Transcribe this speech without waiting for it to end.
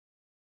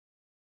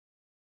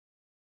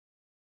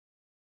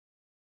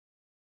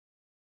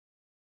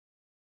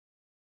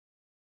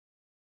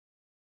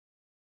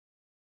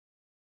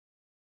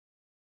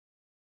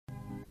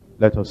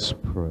Let us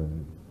pray.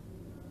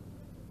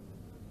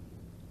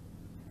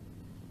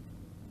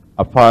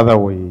 Our Father,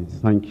 we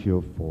thank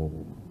you for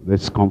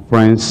this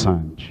conference,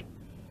 and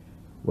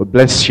we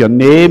bless your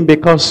name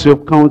because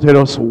you've counted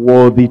us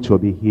worthy to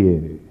be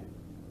here.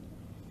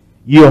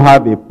 You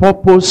have a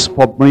purpose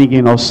for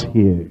bringing us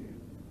here,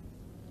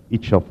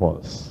 each of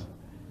us.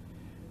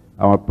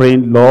 And we're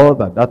praying, Lord,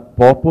 that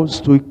purpose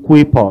to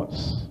equip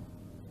us,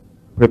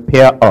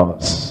 prepare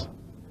us,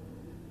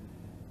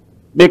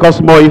 make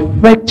us more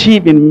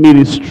effective in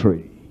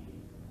ministry.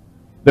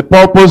 The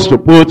purpose to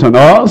put on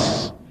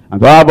us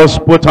and to have us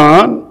put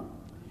on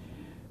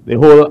the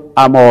whole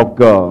armor of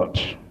God,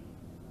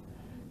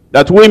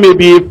 that we may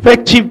be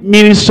effective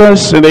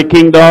ministers in the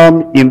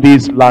kingdom in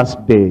these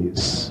last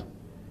days.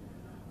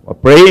 We're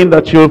praying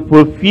that you'll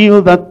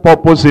fulfill that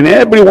purpose in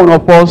every one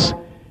of us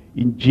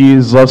in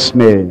Jesus'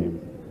 name.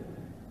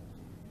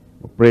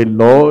 We pray,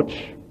 Lord,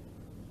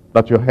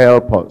 that you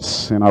help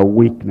us in our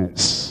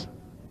weakness.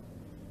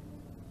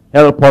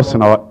 Help us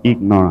in our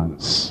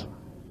ignorance.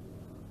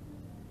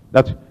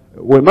 That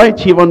we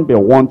might even be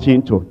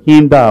wanting to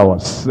hinder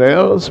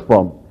ourselves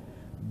from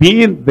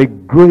being the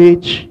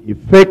great,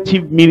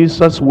 effective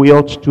ministers we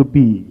ought to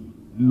be.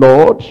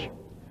 Lord,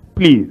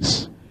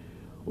 please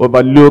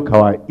overlook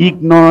our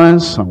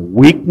ignorance and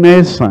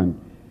weakness and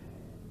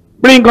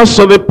bring us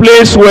to the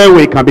place where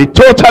we can be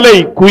totally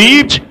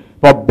equipped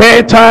for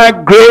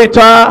better,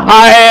 greater,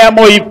 higher,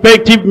 more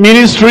effective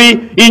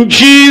ministry in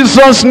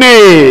Jesus'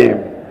 name.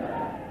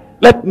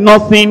 Let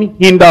nothing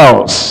hinder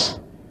us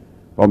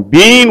from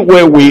being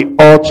where we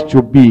ought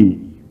to be.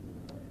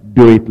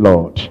 Do it,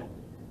 Lord.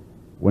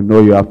 We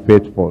know you are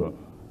faithful.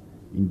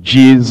 In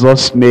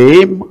Jesus'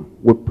 name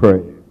we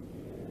pray.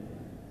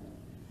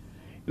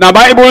 In our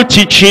Bible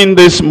teaching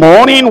this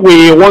morning,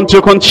 we want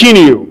to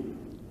continue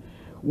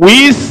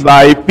with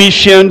our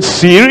Ephesians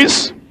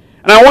series.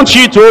 And I want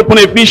you to open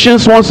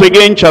Ephesians once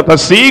again, chapter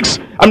 6.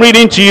 I'm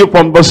reading to you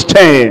from verse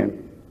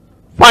 10.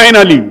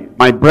 Finally,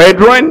 my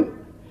brethren,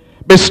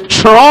 be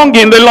strong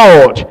in the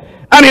Lord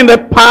and in the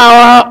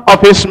power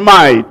of his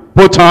might.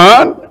 Put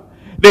on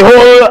the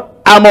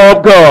whole armor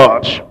of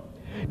God,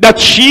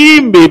 that ye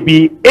may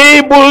be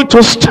able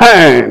to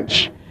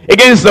stand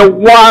against the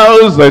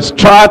wiles, the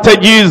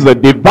strategies, the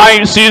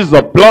devices,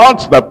 the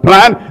plots, the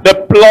plan,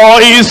 the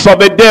ploys of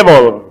the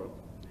devil.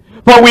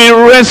 For we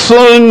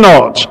wrestle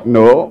not,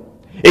 no,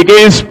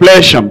 against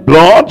flesh and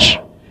blood,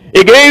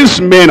 against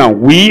men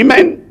and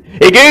women,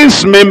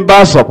 against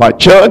members of our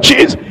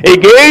churches,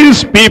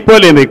 against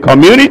people in the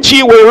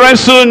community. We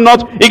wrestle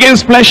not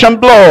against flesh and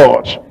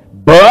blood,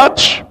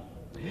 but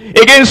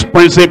against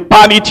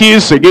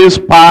principalities,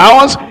 against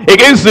powers,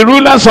 against the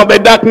rulers of the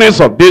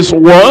darkness of this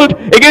world,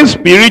 against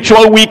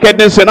spiritual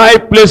wickedness in high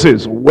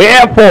places.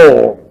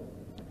 Wherefore,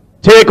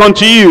 take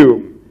unto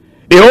you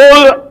the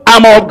whole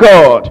armor of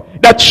God,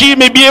 that ye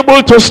may be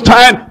able to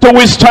stand, to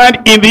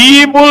withstand in the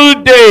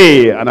evil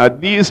day. And at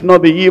these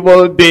not the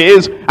evil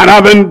days, and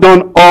having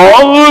done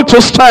all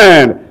to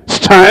stand,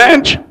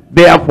 stand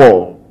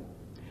therefore,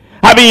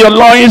 having your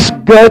loins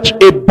girt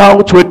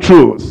about with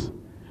truth,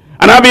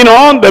 and having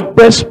on the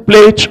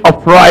breastplate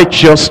of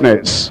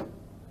righteousness,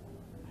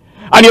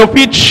 and your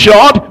feet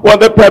shod with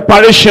the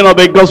preparation of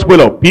the gospel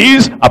of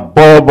peace,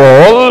 above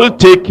all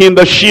taking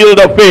the shield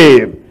of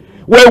faith,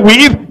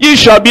 wherewith ye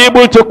shall be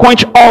able to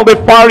quench all the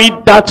fiery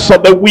darts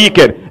of the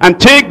wicked, and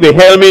take the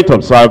helmet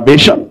of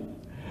salvation,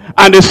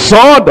 and the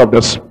sword of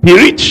the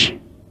Spirit,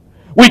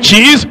 which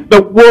is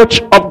the word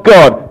of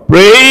God,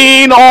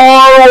 praying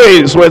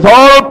always with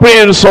all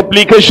prayer and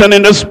supplication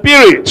in the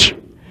Spirit,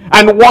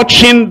 and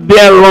watching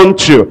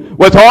thereunto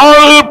with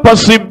all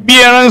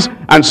perseverance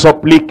and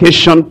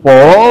supplication for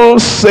all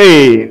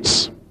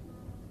saints.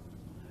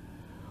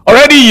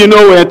 Already you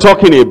know we're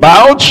talking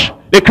about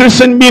the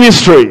Christian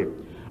ministry.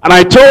 And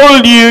I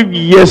told you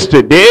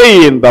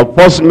yesterday in the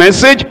first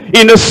message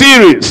in the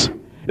series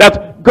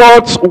that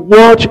God's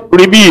word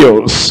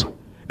reveals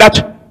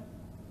that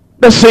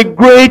there's a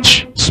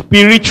great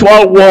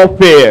spiritual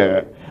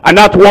warfare. And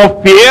that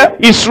warfare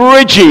is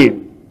raging.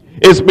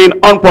 It's been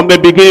on from the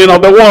beginning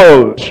of the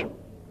world.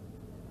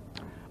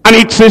 And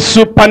it's a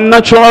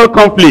supernatural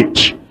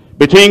conflict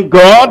between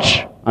God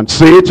and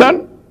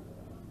Satan,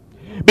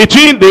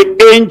 between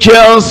the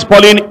angels,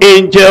 fallen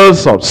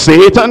angels of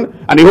Satan,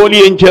 and the holy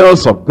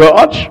angels of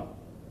God,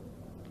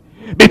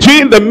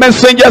 between the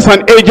messengers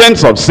and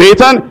agents of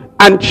Satan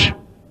and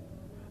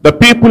the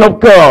people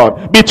of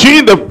God,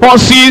 between the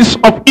forces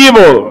of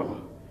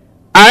evil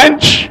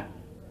and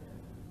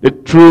the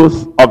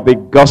truth of the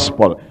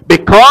gospel.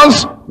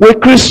 Because we're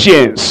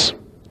Christians,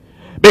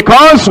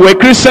 because we're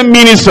Christian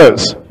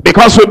ministers,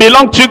 because we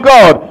belong to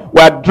God,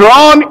 we're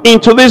drawn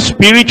into this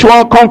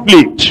spiritual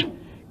conflict.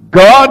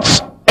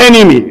 God's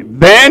enemy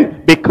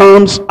then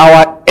becomes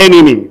our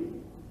enemy.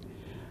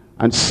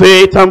 And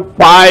Satan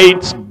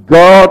fights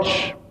God.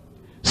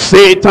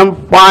 Satan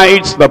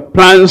fights the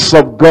plans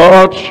of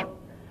God.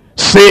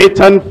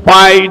 Satan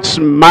fights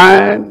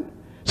man.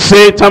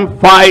 Satan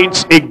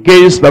fights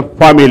against the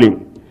family.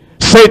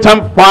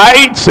 Satan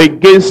fights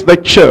against the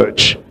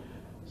church.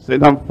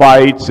 Satan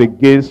fights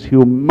against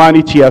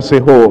humanity as a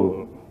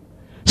whole.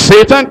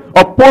 Satan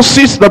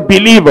opposes the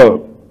believer.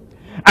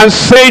 And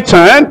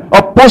Satan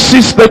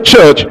opposes the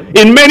church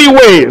in many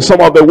ways. Some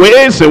of the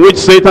ways in which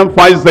Satan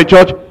fights the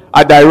church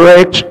are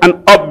direct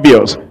and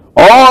obvious.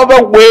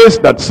 Other ways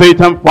that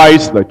Satan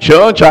fights the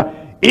church are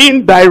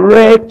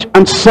indirect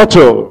and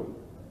subtle.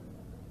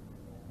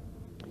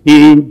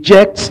 He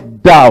injects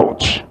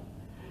doubt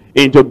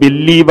into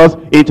believers,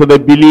 into the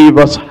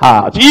believer's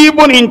heart,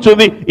 even into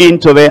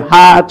the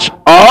heart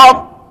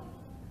of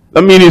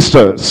the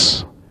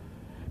ministers.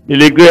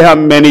 Billy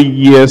Graham many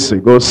years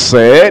ago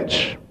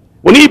said,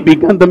 when he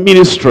began the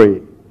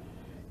ministry,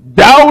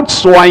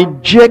 doubts were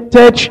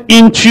injected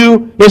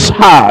into his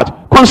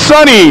heart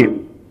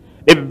concerning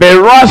the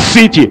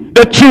veracity,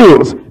 the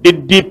truth, the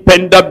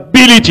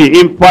dependability,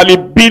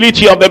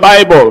 infallibility of the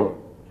Bible.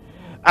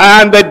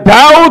 And the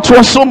doubt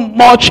was so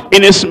much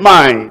in his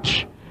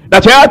mind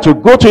that he had to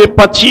go to a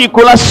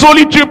particular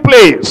solitary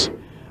place.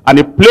 And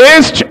he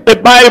placed the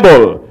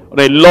Bible on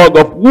a log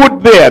of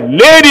wood there,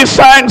 laid his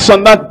hands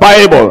on that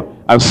Bible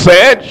and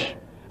said,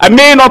 I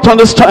may not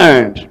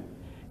understand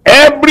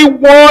every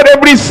word,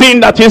 everything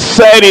that is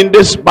said in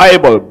this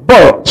Bible,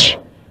 but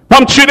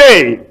from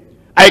today,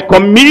 I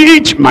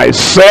commit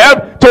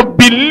myself to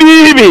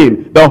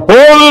believing the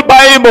whole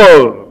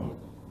Bible.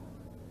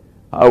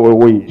 I will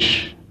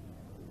wish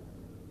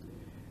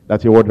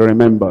that he would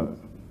remember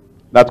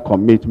that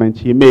commitment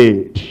he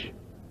made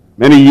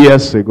many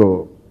years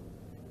ago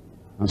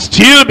and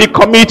still be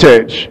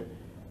committed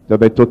to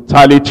the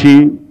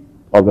totality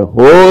of the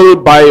whole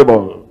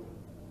Bible.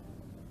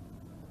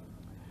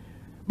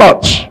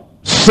 But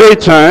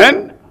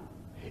Satan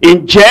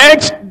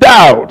injects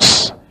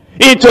doubts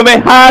into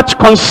the heart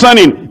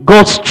concerning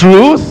God's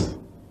truth,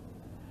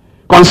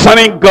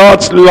 concerning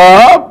God's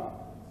love,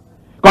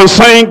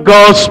 concerning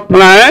God's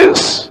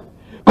plans,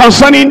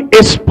 concerning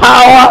his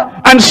power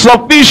and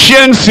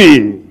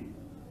sufficiency.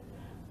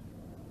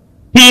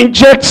 He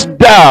injects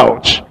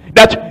doubt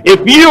that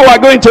if you are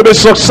going to be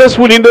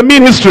successful in the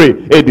ministry,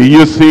 do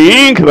you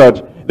think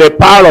that the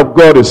power of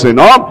God is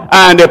enough,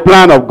 and the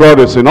plan of God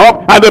is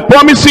enough, and the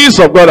promises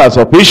of God are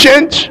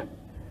sufficient?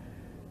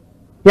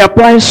 He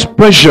applies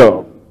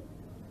pressure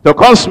to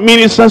cause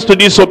ministers to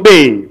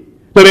disobey,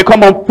 to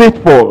become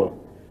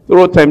unfaithful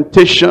through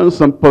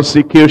temptations and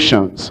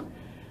persecutions.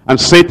 And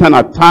Satan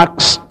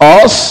attacks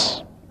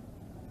us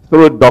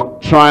through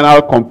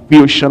doctrinal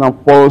confusion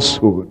and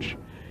falsehood.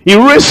 He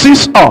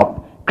raises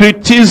up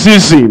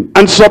criticism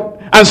and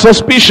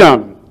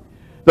suspicion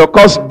to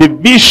cause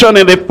division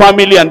in the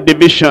family and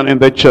division in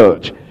the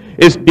church.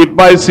 His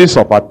devices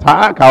of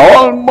attack are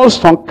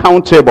almost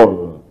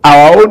uncountable.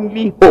 Our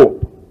only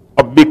hope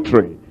of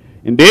victory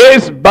in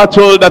this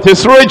battle that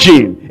is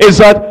raging is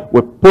that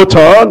we put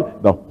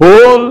on the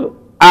whole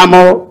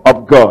armor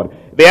of God.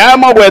 The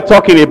armor we're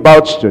talking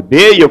about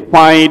today, you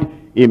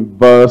find in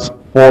verse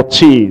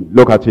 14.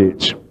 Look at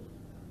it.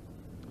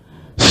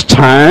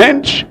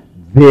 Stand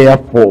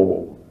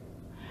therefore,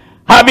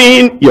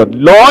 having your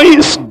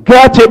loins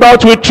girt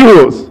about with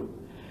truth,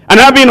 and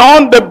having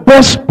on the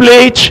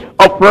breastplate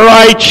of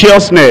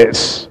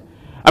righteousness.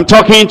 I'm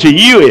talking to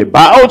you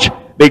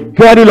about the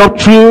girdle of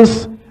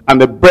truth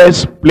and the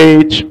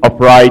breastplate of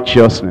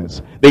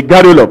righteousness. The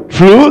girdle of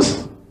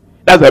truth,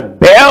 that's a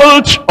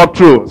belt of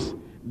truth.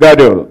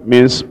 Girdle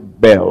means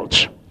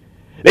belt.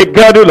 The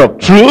girdle of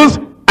truth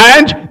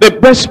and the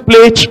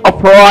breastplate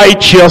of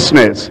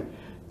righteousness.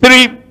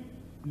 Three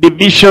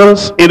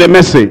divisions in the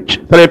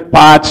message. Three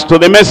parts to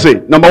the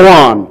message. Number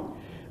one,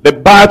 the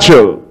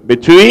battle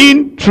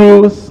between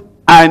truth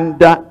and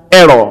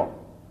error.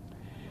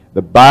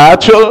 The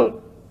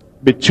battle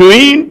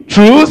between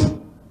truth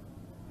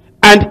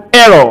and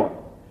error.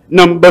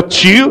 Number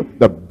two,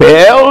 the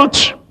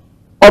belt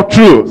of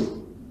truth.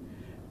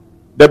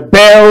 The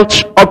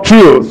belt of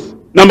truth.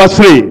 Number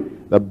three,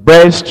 the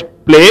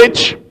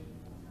breastplate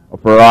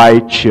of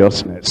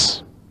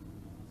righteousness.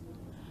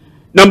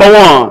 Number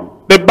one,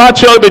 the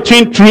battle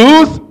between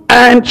truth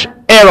and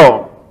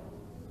error.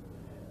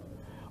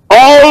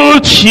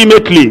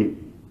 Ultimately,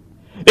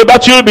 the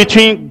battle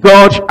between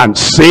God and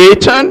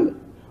Satan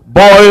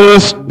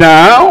boils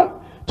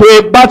down to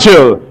a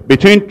battle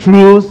between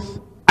truth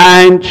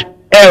and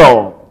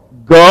error.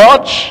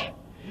 God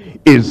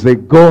is the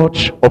God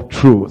of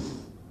truth.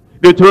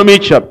 Deuteronomy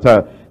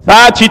chapter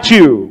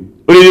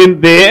 32, reading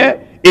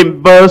there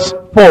in verse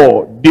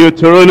 4.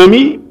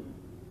 Deuteronomy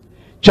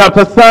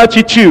chapter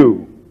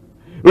 32,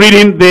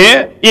 reading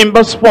there in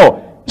verse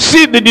 4.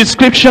 See the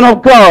description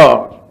of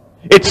God.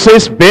 It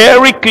says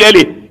very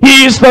clearly,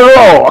 He is the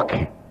rock.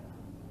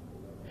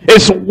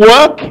 His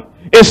work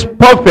is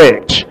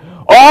perfect.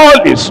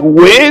 All His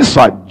ways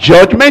are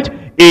judgment.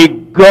 A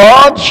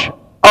God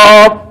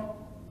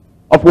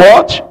of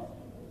what?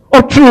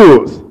 Of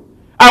truth.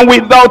 And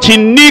without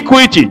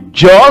iniquity,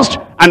 just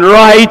and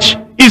right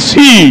is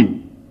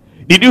He.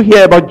 Did you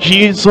hear about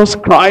Jesus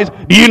Christ?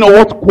 Do you know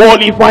what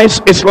qualifies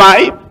His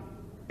life?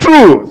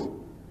 Truth.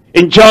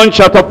 In John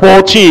chapter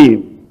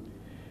 14,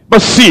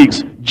 verse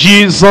 6,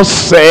 Jesus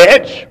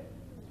said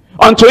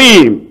unto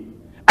him,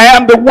 I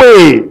am the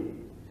way,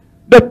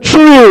 the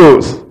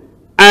truth,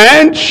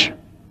 and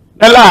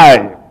the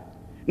life.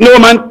 No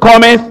man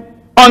cometh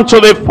unto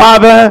the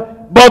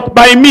Father but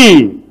by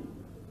me.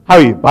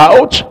 How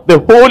about the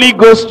Holy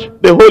Ghost,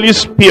 the Holy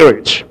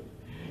Spirit?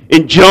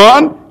 In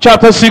John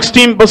chapter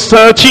 16 verse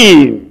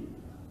 13,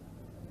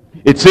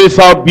 it says,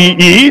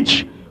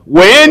 howbeit,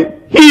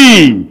 when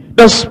he,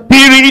 the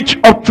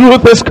Spirit of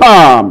truth, is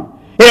come,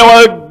 he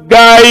will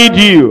guide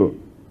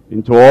you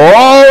into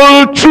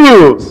all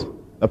truth.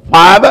 The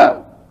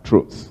Father,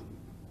 truth.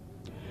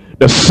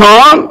 The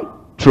Son,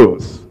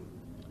 truth.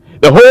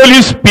 The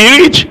Holy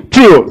Spirit,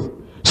 truth.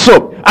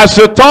 So, as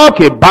we talk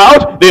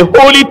about the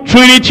Holy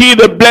Trinity,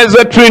 the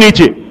Blessed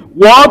Trinity,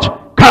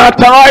 what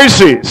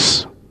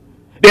characterizes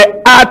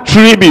the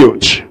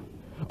attribute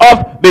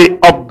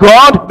of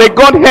God, the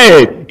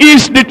Godhead,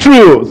 is the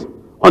truth.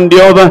 On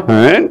the other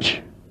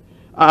hand,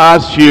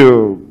 as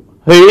you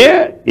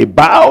hear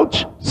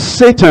about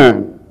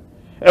Satan,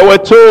 we're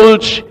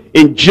told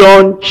in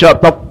John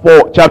chapter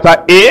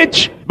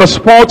 8, verse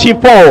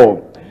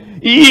 44,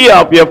 ye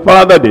of your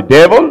father the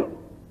devil,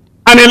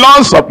 and the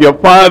lusts of your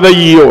father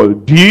ye will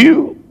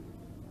do.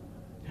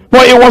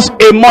 For he was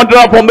a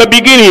murderer from the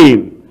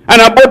beginning,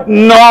 and abode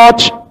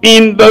not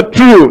in the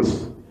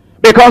truth,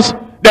 because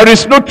there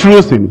is no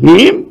truth in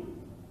him.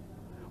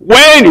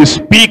 When he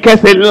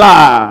speaketh a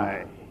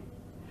lie,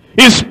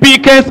 he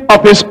speaketh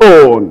of his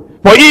own,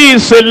 for he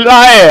is a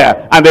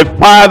liar and the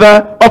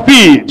father of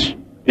it.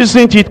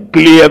 Isn't it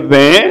clear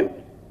then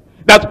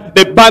that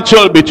the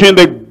battle between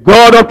the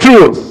God of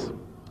truth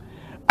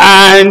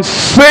and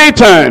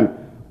Satan,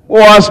 who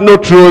has no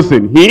truth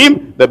in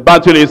him, the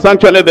battle is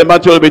actually the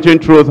battle between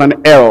truth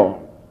and error.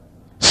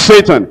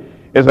 Satan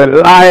is a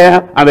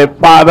liar and the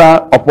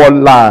father of all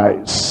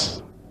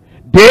lies.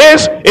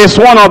 This is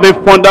one of the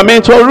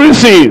fundamental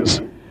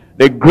reasons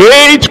the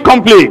great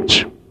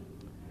conflict,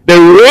 the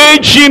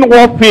raging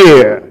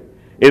warfare,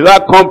 is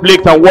that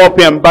conflict and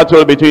warfare and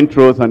battle between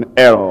truth and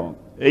error.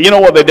 You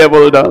know what the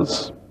devil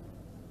does?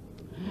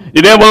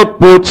 The devil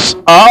puts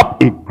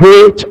up a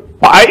great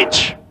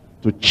fight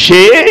to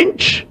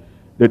change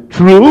the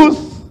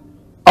truth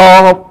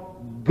of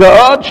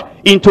God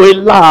into a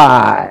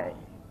lie.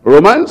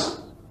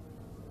 Romans?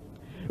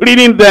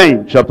 Reading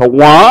then chapter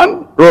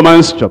 1,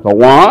 Romans chapter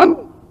 1,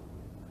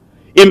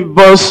 in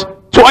verse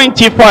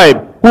 25,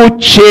 who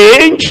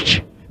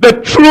changed the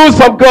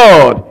truth of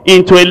God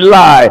into a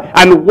lie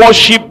and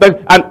worship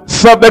and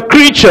serve the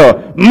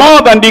creature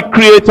more than the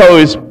Creator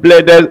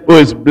who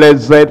is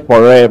blessed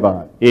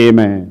forever.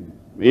 Amen.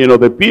 You know,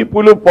 the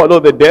people who follow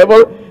the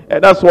devil,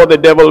 that's what the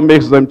devil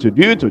makes them to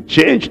do, to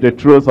change the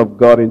truth of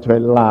God into a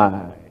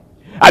lie.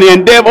 And he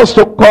endeavors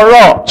to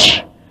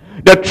corrupt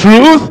the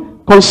truth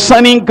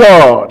concerning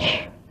God.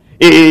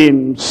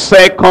 In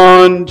 2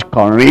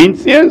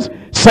 Corinthians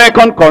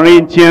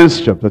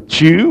chapter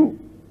 2,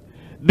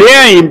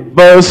 there in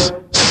verse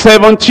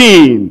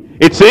 17,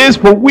 it says,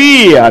 for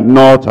we are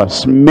not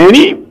as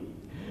many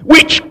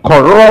which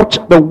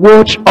corrupt the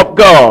word of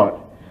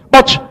God,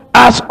 but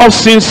as of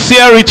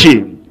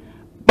sincerity,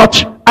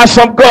 but as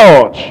of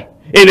God,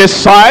 in the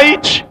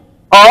sight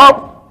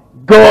of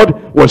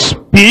God will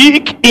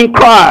speak in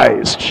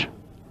Christ.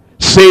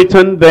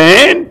 Satan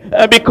then,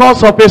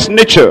 because of his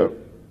nature,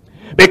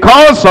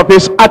 because of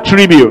his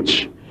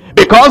attributes,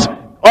 because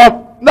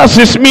of that's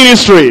his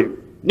ministry,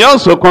 he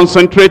also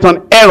concentrates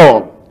on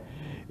error.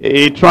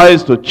 He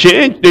tries to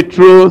change the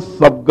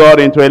truth of God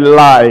into a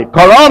lie.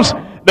 Corrupts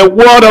the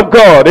word of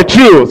God, the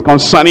truth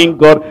concerning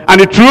God, and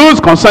the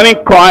truth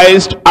concerning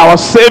Christ, our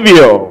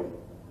Savior.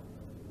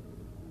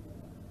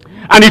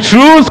 And the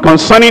truth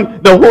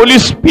concerning the Holy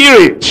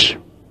Spirit.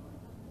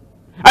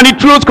 And the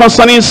truth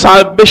concerning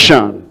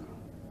salvation.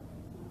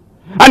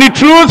 And the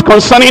truth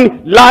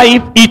concerning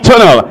life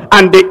eternal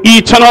and the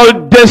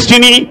eternal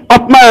destiny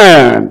of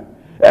man.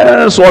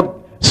 That's what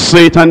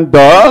Satan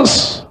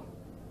does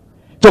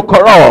to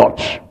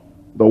corrupt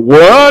the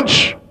word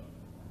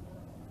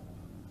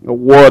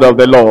of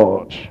the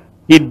Lord.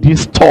 He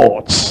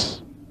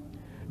distorts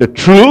the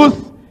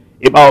truth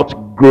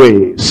about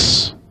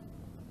grace.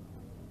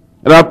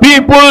 There are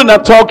people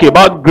that talk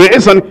about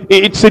grace and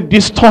it's a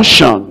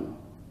distortion,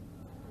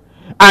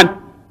 and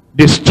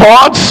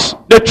distorts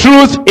the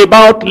truth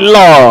about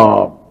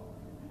love,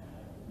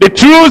 the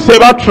truth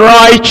about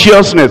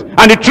righteousness,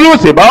 and the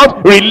truth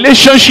about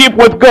relationship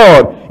with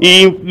God.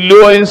 He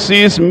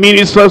influences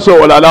ministers who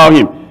will allow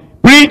him,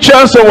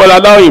 preachers who will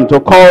allow him to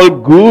call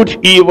good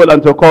evil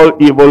and to call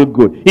evil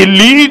good. He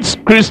leads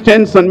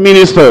Christians and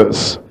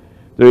ministers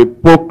to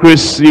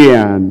hypocrisy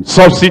and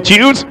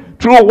substitutes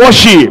true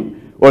worship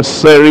or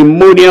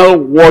ceremonial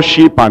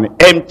worship and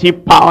empty,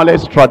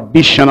 powerless,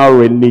 traditional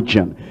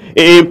religion.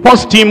 In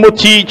 1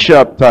 Timothy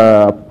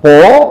chapter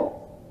 4,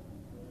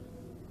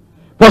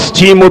 1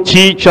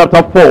 Timothy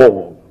chapter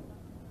 4,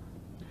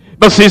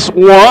 verses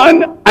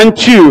 1 and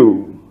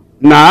 2.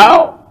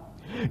 Now,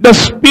 the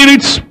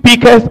Spirit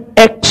speaketh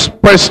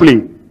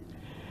expressly,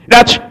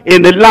 that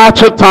in the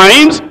latter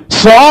times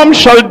some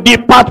shall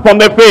depart from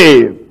the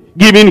faith,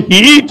 giving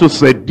heed to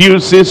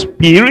seducing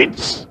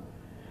spirits,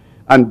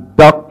 and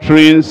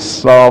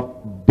doctrines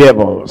of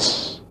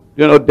devils.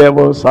 You know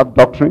devils have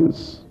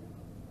doctrines?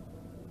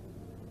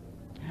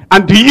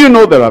 And do you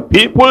know there are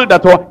people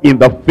that were in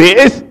the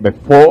faith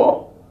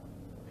before?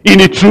 In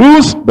the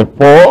truth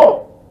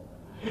before?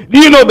 Do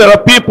you know there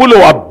are people who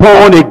are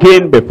born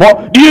again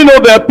before? Do you know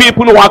there are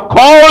people who are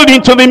called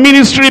into the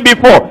ministry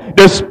before?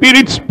 The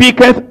Spirit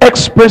speaketh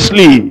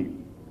expressly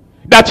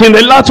that in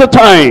the latter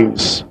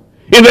times,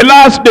 in the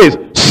last days,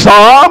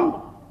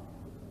 some,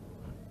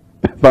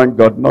 thank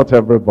God, not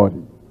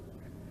everybody.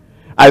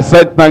 I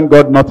said, thank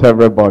God, not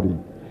everybody.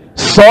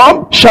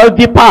 Some shall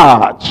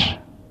depart.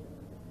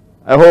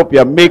 I hope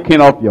you're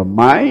making up your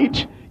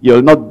mind.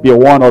 You'll not be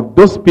one of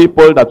those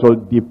people that will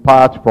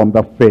depart from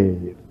the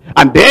faith.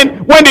 And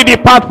then, when they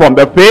depart from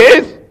the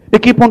faith, they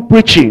keep on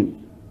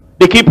preaching.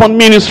 They keep on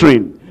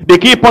ministering. They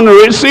keep on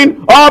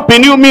raising up a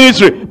new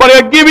ministry. But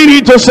they're giving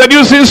it to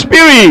seducing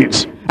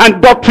spirits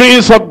and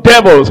doctrines of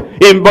devils.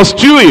 In verse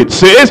 2 it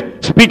says,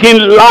 speaking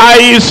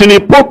lies in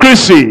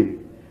hypocrisy,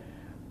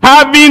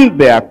 having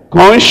their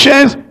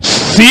conscience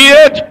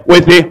seared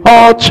with a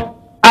hot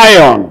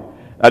iron,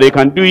 that they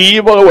can do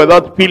evil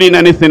without feeling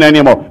anything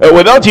anymore,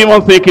 without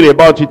even thinking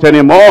about it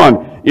anymore.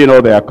 And you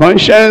know, their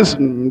conscience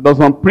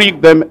doesn't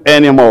prick them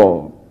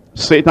anymore.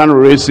 Satan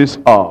raises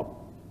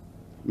up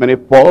many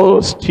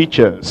false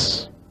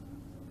teachers,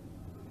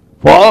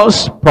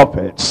 false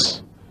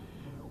prophets,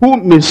 who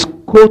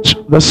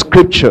misquote the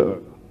scripture,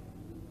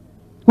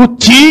 who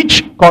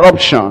teach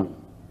corruption,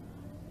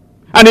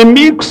 and they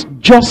mix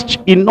just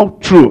enough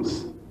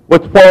truth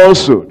with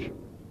falsehood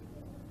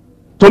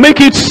to make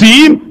it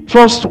seem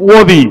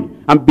trustworthy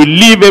and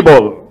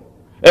believable.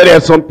 And there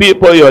are some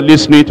people you're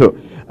listening to,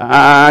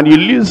 and you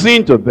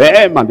listen to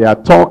them, and they are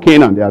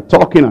talking, and they are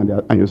talking,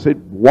 and you say,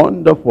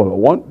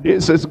 wonderful,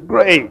 this is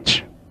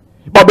great.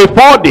 But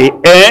before they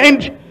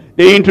end,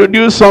 they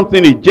introduce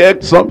something,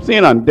 eject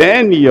something, and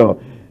then your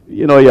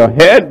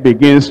head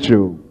begins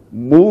to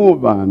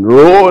move and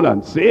roll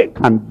and say,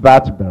 can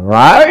that be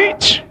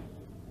right?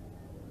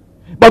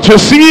 But you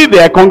see,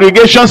 their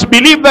congregations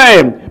believe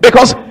them,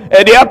 because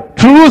they have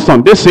truth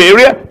on this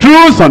area,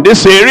 truth on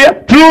this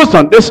area, truth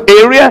on this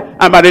area,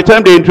 and by the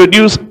time they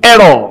introduce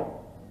error,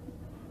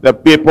 the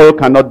people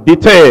cannot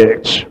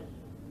detect.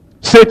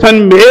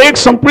 Satan makes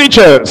some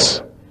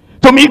preachers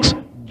to mix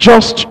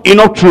just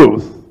enough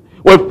truth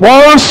with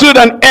falsehood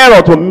and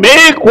error to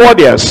make what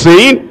they are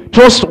saying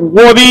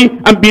trustworthy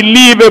and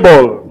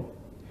believable.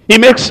 He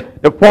makes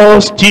the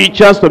false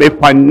teachers to be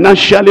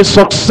financially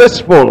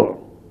successful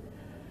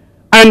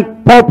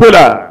and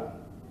popular,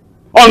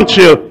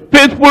 until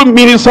faithful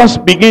ministers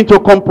begin to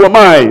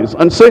compromise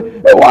and say,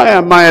 hey, why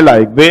am I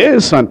like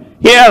this? And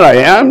here I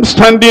am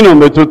standing on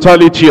the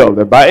totality of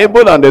the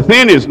Bible, and the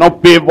thing is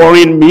not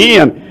favoring me,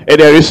 and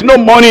there is no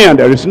money and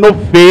there is no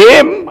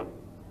fame.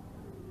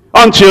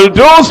 Until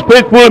those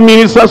faithful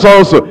ministers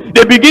also,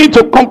 they begin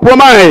to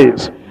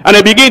compromise, and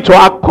they begin to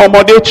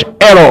accommodate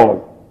error,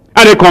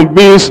 and they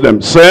convince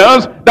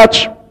themselves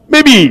that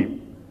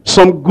maybe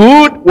some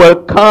good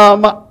will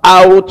come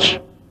out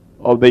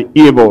of the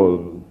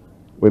evil.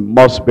 We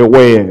must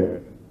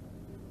beware.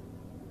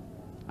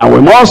 And we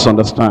must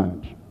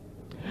understand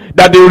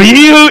that the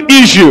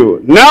real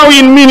issue now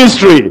in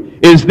ministry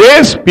is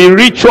this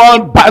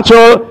spiritual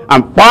battle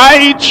and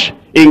fight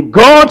in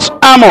God's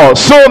armor,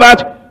 so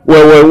that we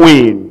will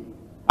win.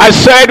 I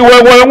said we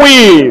will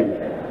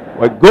win.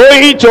 We're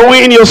going to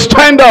win. You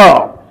stand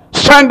up.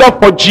 Stand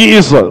up for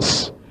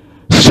Jesus.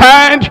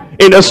 Stand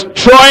in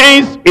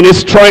His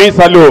strength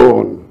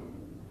alone.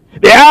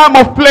 The arm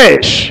of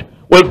flesh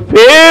will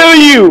fail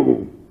you.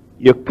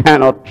 You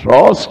cannot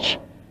trust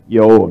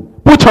your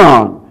own. Put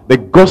on the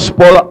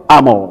gospel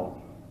armor.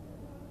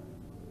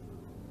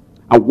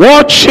 And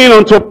watching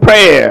unto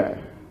prayer.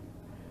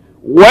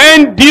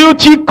 When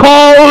duty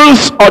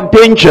calls or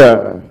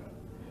danger,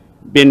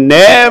 be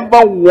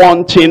never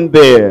wanting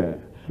there.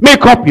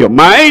 Make up your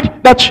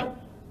mind that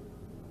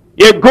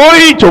you're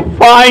going to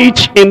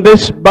fight in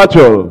this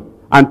battle,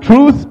 and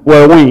truth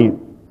will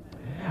win.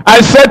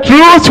 I said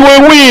truth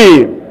will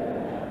win.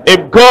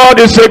 If God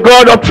is a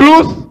God of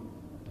truth,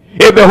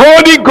 if the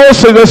Holy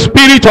Ghost is the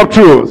Spirit of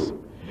truth,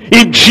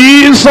 if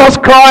Jesus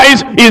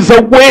Christ is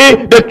the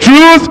way, the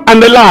truth,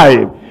 and the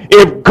life,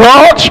 if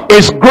God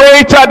is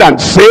greater than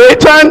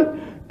Satan,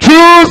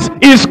 truth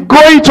is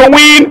going to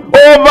win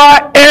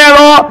over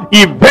error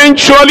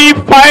eventually,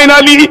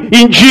 finally,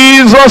 in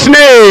Jesus'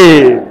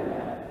 name.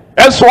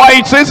 That's why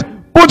it says,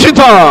 put it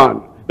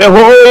on, the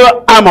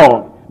whole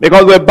armor.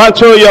 Because the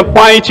battle you're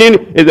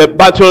fighting is a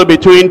battle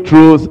between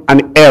truth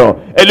and error.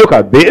 And look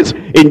at this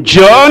in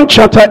John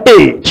chapter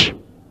 8.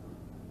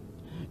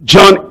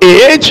 John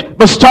 8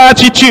 verse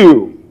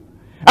 32.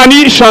 And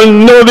ye shall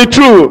know the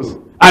truth,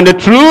 and the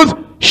truth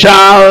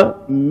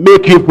shall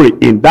make you free.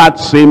 In that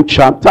same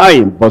chapter,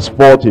 in verse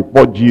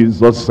 44,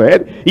 Jesus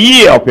said,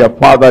 ye of your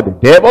father the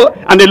devil,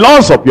 and the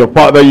laws of your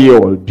father ye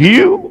will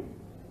do.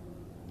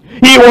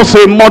 He was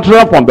a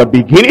murderer from the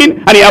beginning,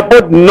 and he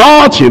abode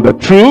not in the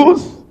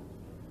truth.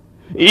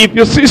 If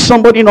you see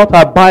somebody not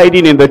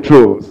abiding in the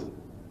truth,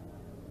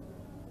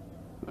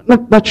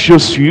 That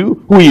shows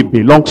you who he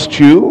belongs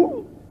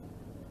to.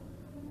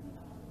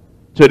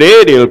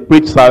 Today they'll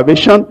preach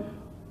salvation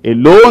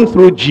alone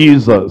through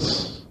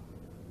Jesus.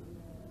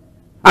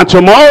 And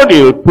tomorrow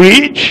they'll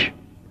preach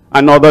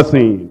another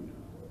thing.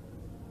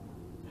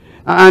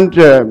 And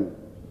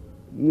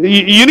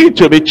you need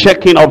to be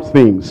checking up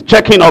things.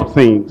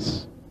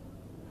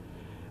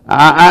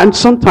 And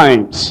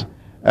sometimes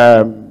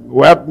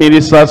we have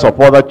ministers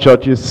of other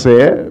churches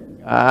say,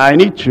 I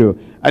need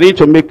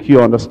to make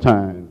you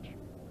understand.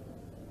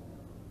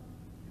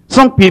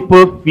 Some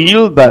people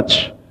feel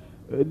that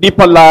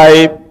Deeper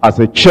Life as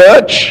a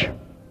church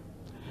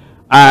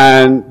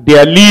and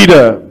their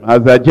leader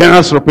as their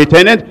general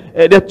superintendent,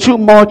 they're too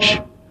much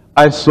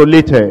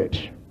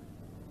isolated.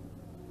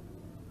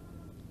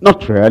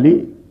 Not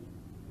really.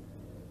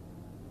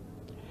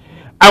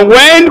 And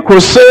when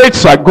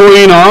crusades are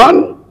going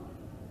on,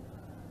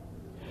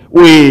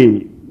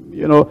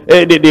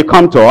 they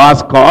come to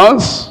ask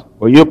us,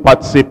 will you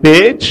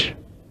participate?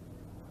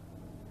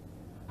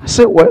 I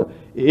said, well,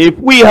 if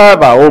we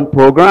have our own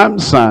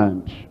programs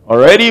and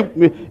already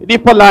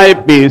Deeper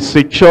Life is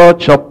a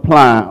church of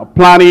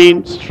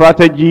planning,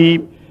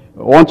 strategy,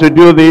 want to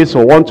do this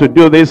or want to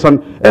do this,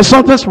 and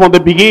sometimes from the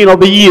beginning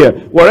of the year,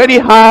 we already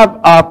have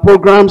our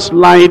programs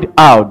lined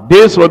out.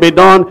 This will be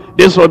done,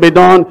 this will be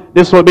done,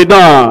 this will be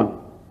done.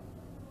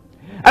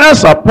 And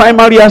that's our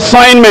primary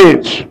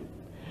assignment.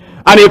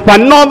 And if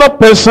another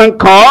person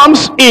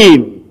comes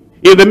in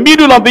the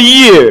middle of the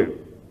year,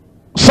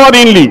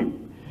 suddenly,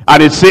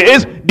 and it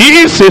says,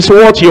 this is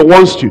what he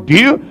wants to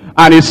do,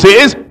 and it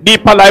says,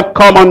 Deeper Life,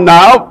 come on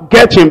now,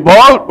 get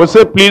involved. We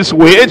say, please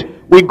wait.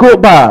 We go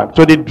back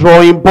to the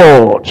drawing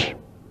board.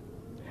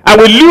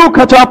 And we look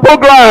at our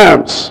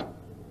programs.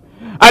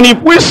 And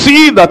if we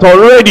see that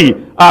already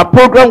our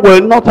program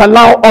will not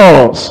allow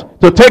us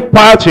to take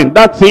part in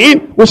that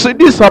thing, we say,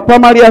 this is our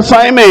primary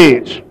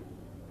assignment.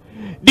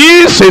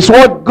 This is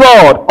what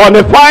God on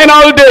the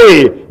final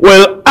day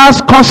will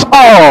ask us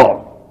all.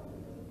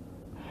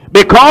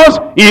 Because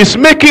he is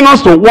making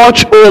us to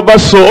watch over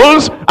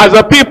souls as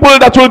the people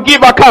that will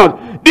give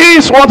account.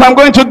 This is what I'm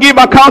going to give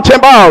account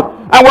about.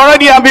 And we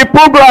already have a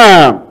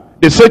program.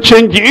 They say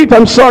change it.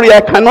 I'm sorry,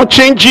 I cannot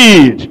change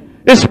it.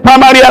 It's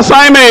primary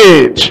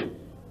assignment.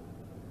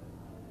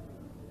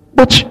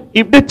 But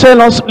if they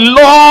tell us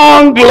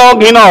long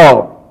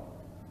enough,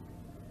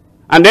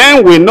 and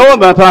then we know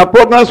that our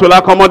programs will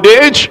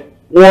accommodate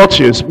what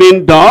is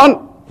being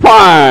done,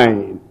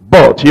 fine.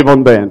 But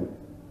even then,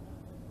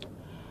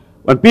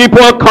 when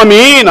people come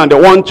in and they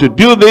want to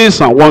do this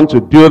and want to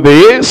do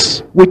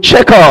this, we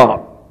check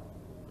up.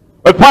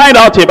 We find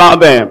out about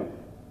them.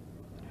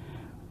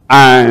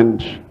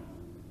 And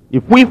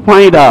if we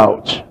find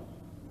out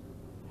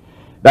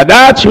that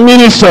that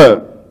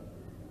minister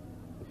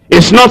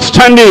is not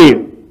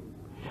standing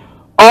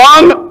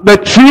on the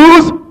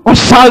truth of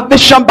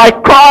salvation by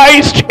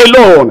Christ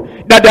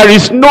alone, that there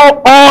is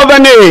no other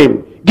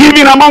name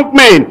given among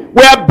men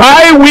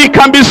whereby we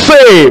can be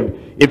saved.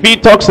 If he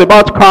talks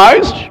about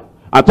Christ,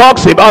 and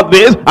talks about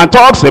this, and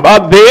talks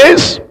about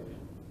this,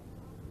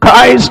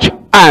 Christ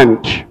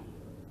and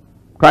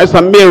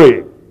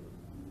Mary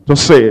to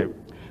save.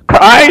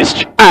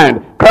 Christ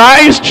and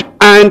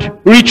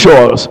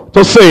rituals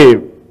to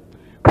save.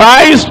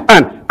 Christ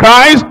and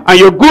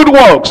your good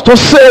works to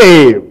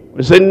save.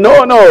 We say,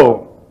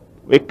 no,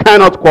 we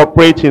cannot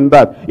cooperate in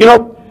that. We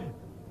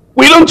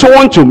don't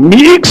want to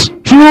mix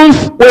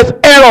truth with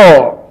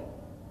error.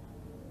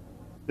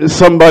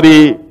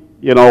 Somebody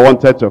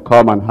wanted to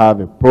come and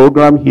have a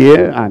program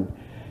here and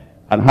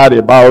heard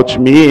about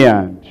me,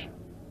 and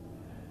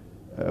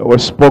we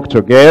spoke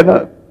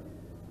together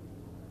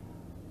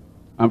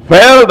and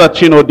felt that,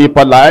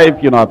 Deeper Life,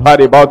 I've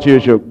heard about you, you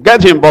should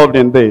get involved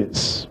in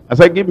this. I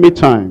said, give me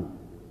time.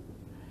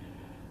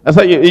 I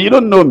said, you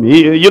don't know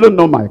me, you don't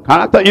know my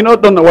character,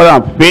 don't know whether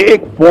I'm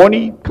fake,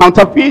 phony,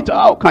 counterfeit.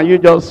 How can you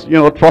just,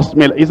 trust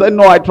me? He said,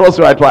 no, I trust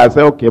you, I try. I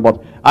said, okay,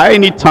 but I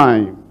need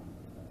time.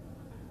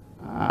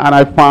 And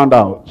I found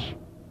out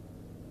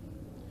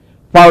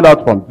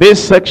from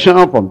this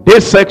section, from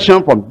this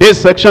section, from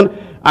this section,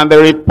 and the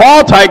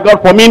report I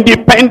got from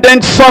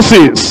independent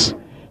sources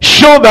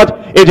show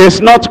that it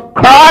is not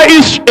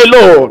Christ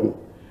alone.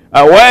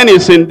 When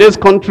it's in this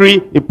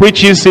country, he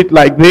preaches it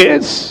like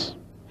this.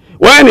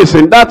 When it's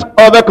in that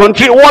other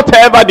country,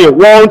 whatever they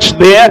want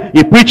there,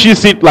 he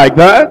preaches it like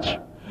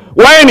that.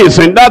 When it's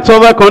in that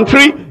other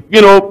country,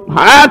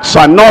 that's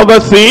another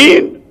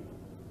thing.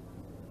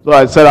 So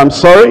I said, I'm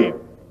sorry,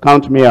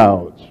 count me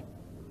out.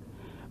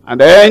 And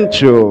then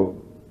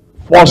to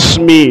force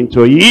me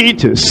into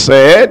it, he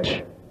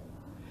said,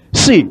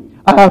 see,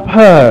 I have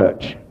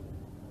heard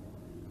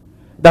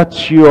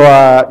that you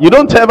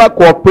don't ever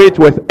cooperate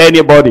with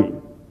anybody.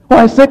 Oh,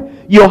 I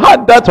said, you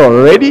had that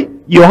already?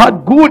 You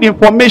had good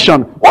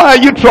information. Why are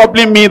you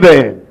troubling me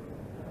then?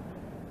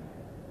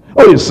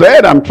 Oh, he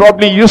said, I'm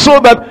troubling you so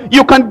that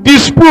you can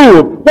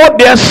disprove what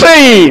they're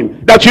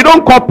saying, that you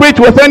don't cooperate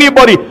with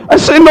anybody. I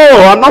say, no,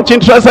 I'm not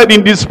interested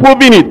in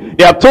disproving it.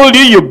 They have told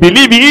you, you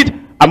believe it,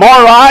 I'm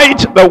all right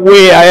the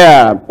way I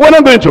am. We're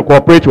not going to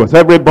cooperate with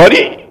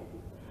everybody.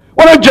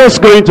 We're not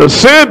just going to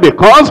say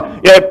because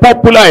you're a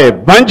popular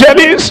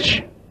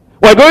evangelist,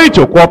 we're going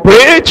to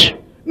cooperate.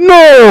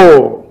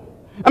 No.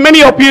 And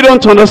many of you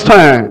don't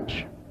understand.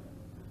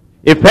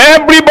 If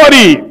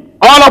everybody,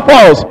 all of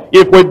us,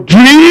 if we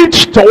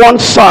drift to one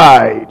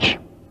side,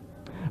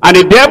 and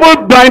the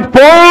devil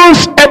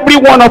blindfolds every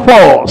one of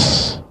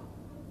us,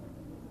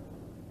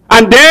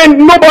 and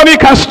then nobody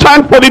can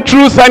stand for the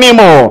truth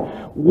anymore,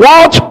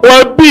 what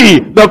will be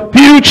the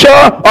future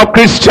of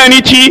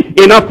Christianity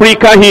in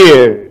Africa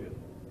here?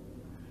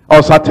 I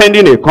was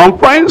attending a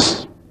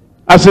conference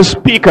as a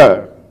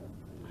speaker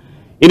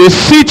in a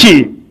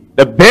city,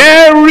 the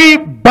very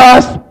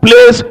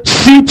birthplace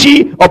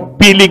city of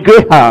Billy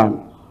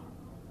Graham.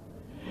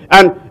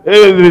 And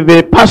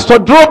the pastor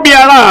drove me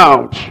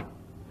around.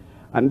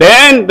 And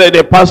then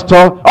the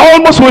pastor,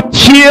 almost with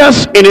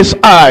tears in his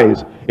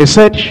eyes, he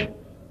said,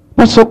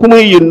 Pastor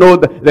Kumuyi, you know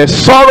the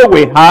sorrow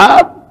we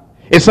have.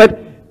 He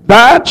said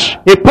that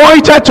he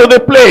pointed to the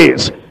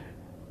place.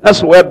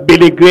 That's where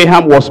Billy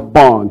Graham was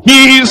born.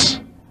 He is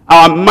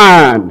a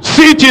man,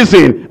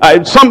 citizen, a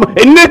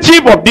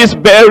native of this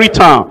very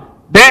town.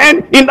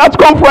 Then in that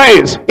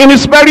conference, in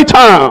his very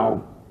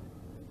town,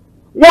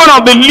 one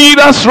of the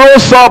leaders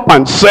rose up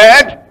and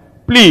said,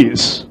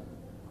 please,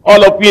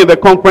 all of you in the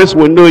conference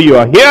will know you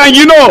are here, and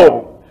you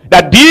know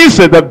that this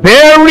is the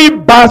very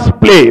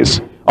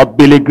birthplace of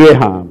Billy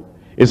Graham.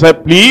 He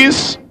said,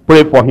 please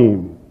pray for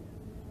him.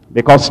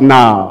 Because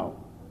now,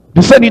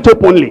 they said it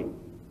openly.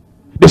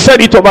 They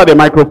said it over the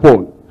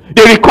microphone.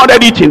 They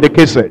recorded it in the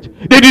cassette.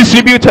 They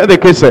distributed the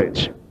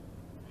cassette.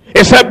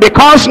 He said,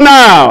 because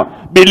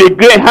now, Billy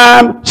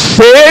Graham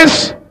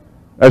says,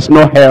 there's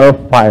no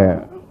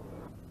hellfire.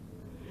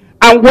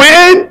 And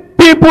when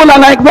people are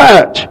like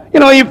that, you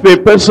know, if a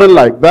person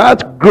like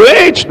that,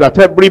 great, that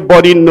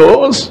everybody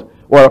knows,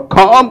 will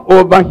come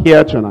over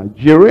here to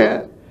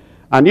Nigeria,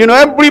 and you know,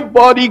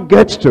 everybody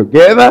gets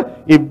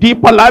together in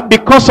deeper life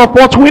because of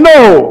what we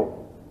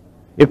know.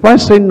 If I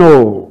say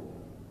no,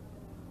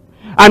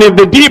 and if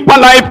the deeper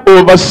life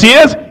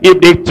overseers,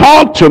 if they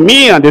talk to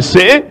me and they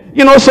say,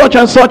 you know, such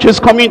and such is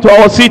coming to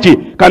our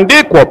city, can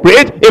they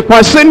cooperate? If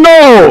I say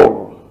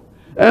no,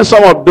 and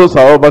some of those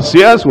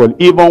overseers will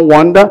even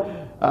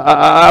wonder,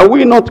 are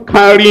we not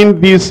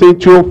carrying this thing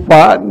too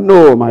far?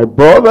 No, my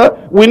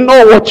brother, we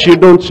know what you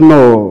don't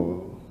know.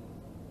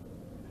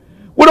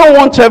 We don't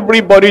want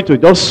everybody to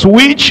just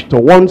switch to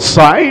one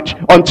side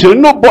until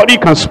nobody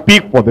can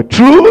speak for the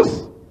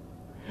truth,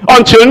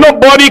 until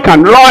nobody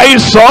can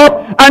rise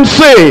up and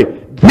say,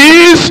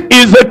 this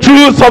is the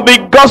truth of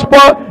the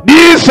gospel,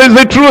 this is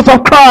the truth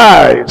of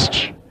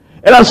Christ.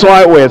 And that's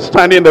why we're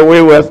standing the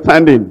way we're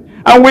standing.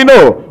 And we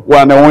know we're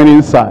on the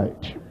winning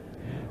side.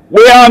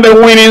 We are on the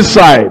winning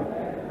side.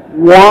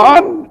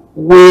 One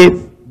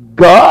with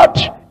God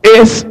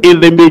is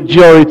in the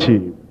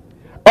majority.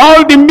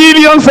 All the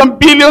millions and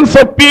billions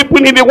of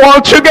people in the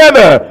world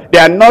together, they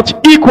are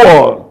not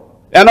equal.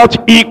 They are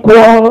not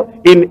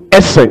equal in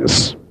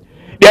essence.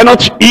 They are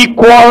not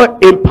equal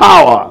in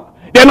power.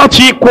 They are not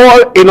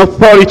equal in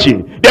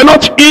authority. They are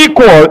not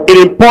equal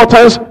in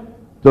importance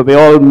to the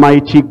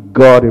Almighty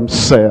God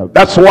himself.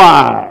 That's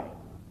why,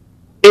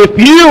 if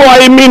you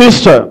are a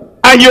minister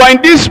and you are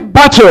in this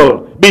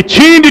battle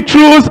between the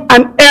truth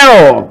and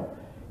error,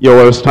 you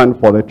will stand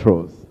for the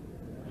truth.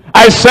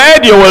 I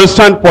said you will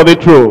stand for the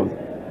truth.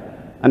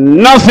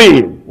 And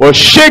nothing will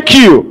shake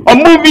you or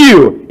move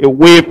you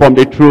away from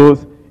the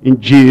truth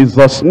in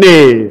Jesus'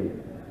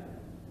 name.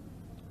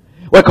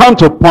 We come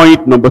to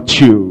point number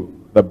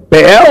 2. The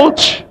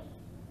belt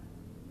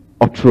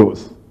of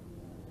truth.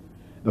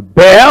 The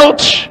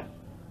belt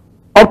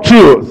of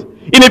truth.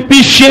 In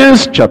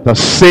Ephesians chapter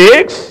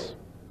 6.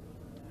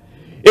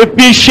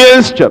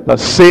 Ephesians chapter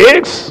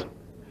 6.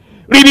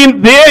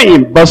 Reading there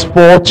in verse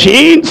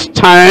 14.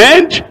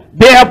 Stand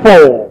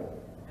therefore,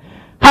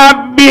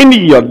 having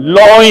your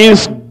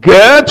loins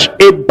girt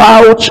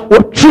about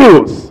with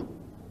truth.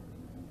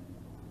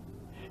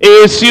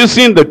 He's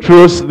using the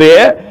truth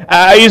there.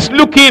 He's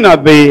looking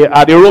at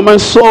the Roman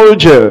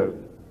soldier.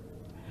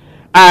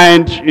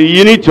 And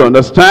you need to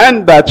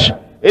understand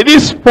that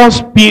this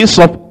first piece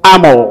of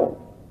armor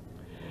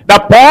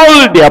that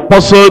Paul the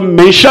apostle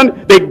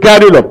mentioned, the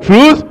girdle of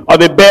truth or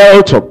the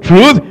belt of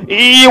truth,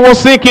 he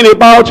was thinking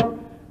about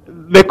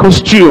the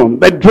costume,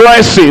 the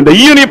dressing, the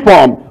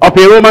uniform of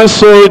a Roman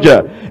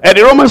soldier. And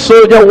the Roman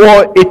soldier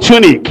wore a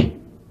tunic.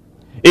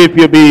 If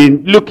you've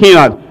been looking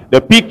at the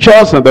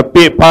pictures and the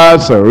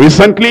papers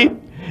recently,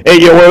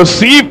 you will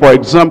see, for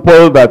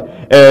example,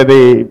 that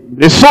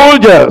the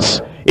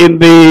soldiers in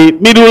the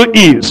Middle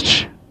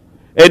East,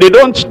 they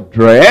don't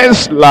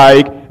dress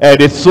like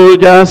the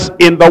soldiers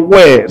in the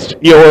West.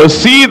 You will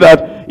see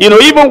that, you know,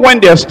 even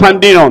when they're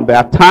standing on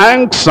their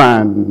tanks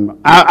and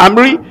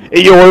armory,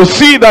 you will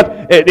see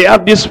that they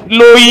have this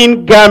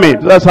flowing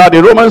garment. That's how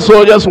the Roman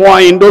soldiers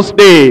wore in those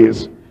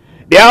days.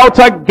 The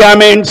outer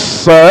garments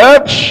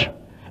served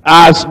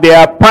as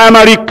their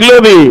primary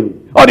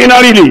clothing.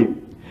 Ordinarily,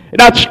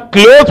 that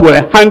clothes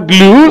will hang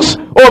loose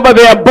over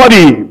their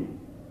body.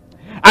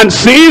 And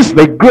since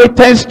the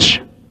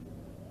greatest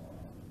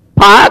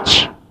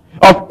part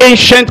of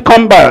ancient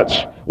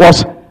combat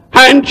was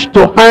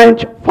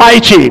hand-to-hand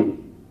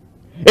fighting,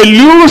 a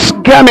loose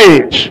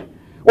garment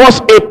was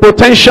a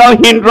potential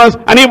hindrance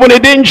and even a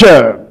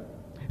danger.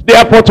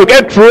 Therefore, to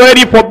get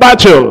ready for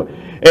battle,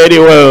 they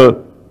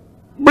will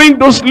bring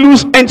those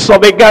loose ends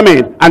of the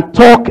garment and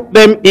tuck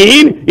them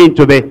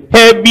into the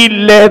heavy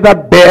leather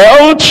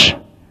belt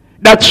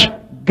that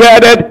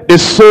girded the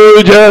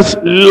soldier's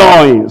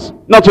loins.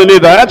 Not only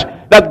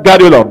that, that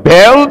girdle or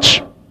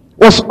belt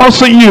was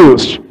also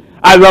used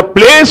as a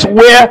place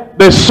where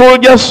the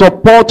soldier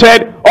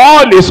supported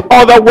all his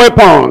other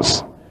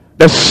weapons.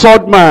 The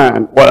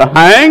swordman will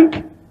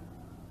hang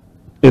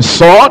a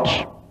sword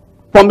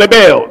from the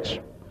belt.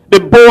 The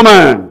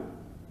bowman,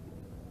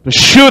 to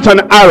shoot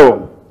an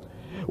arrow,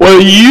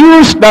 will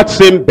use that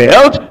same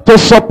belt to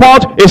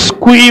support a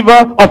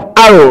quiver of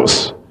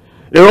arrows.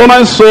 The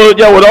Roman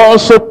soldier would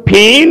also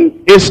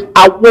pin his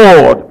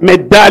award,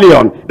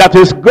 medallion, that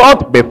is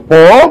got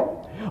before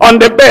on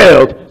the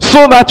belt,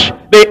 so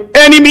that the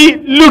enemy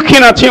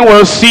looking at him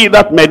will see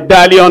that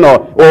medallion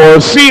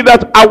or see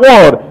that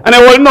award, and they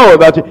will know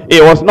that he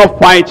was not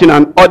fighting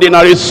an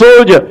ordinary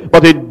soldier,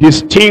 but a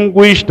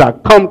distinguished,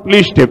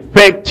 accomplished,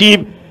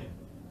 effective,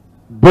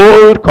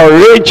 bold,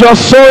 courageous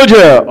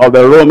soldier of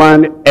the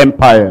Roman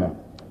Empire.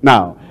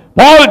 Now,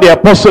 Paul the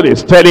Apostle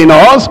is telling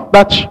us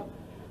that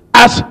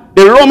as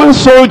the Roman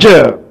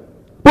soldier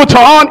put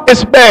on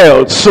his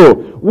belt, so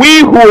we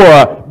who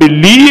are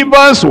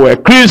believers, who are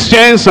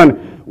Christians, and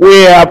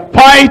we are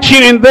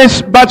fighting in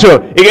this battle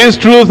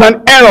against truth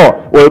and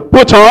error, will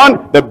put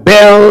on the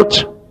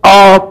belt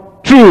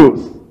of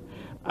truth.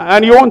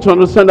 And you want to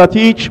understand that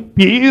each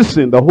piece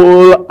in the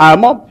whole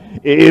armor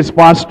is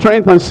for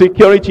strength and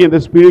security in the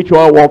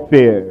spiritual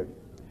warfare.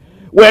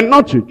 We're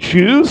not to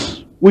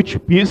choose which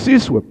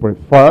pieces we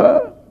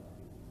prefer,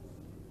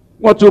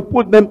 but to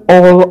put them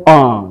all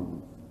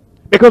on.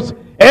 Because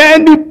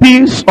any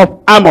piece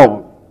of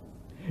armor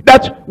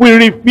that we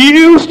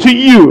refuse to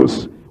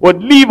use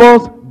would leave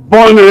us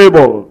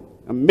vulnerable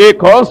and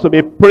make us to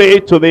be prey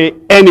to the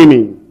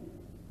enemy.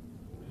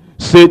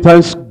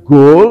 Satan's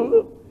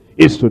goal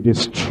is to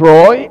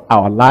destroy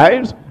our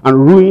lives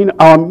and ruin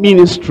our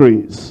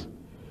ministries.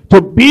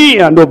 To be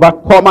an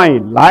overcomer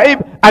in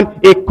life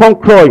and a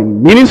conqueror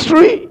in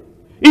ministry,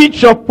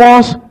 each of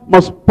us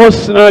must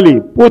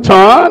personally put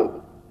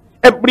on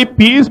every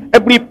piece,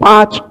 every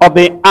part of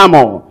the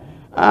armor.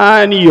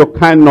 And you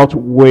cannot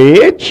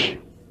wait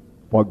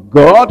for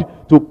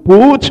God to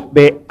put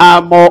the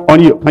armor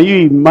on you. Can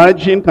you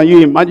imagine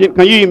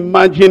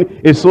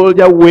a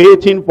soldier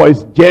waiting for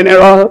his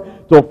general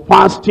to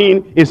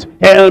fasten his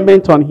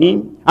helmet on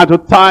him and to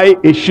tie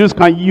his shoes?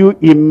 Can you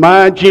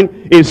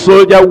imagine a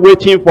soldier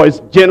waiting for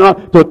his general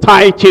to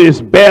tighten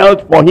his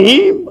belt for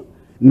him?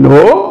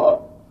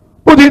 No.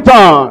 Put it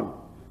on.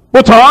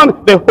 Put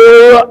on the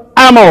whole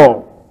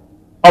armor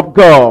of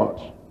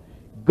God.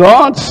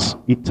 God's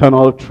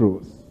eternal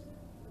truth.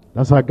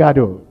 That's our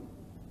girdle.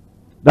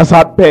 That's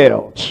our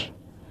belt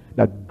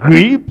that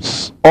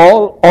grips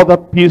all other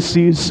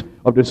pieces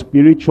of the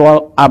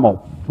spiritual armor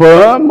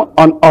firm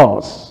on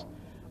us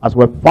as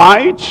we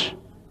fight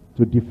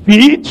to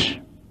defeat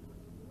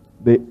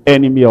the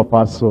enemy of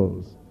our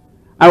souls.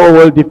 And we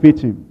will defeat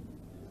him.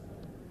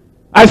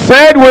 I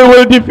said we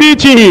will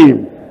defeat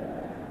him.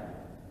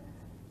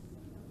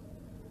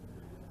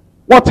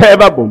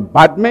 Whatever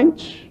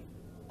bombardment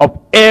of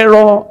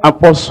error and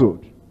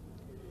falsehood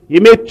he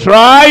may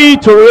try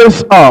to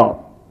raise up,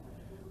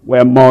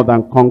 we're more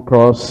than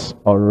conquerors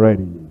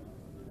already.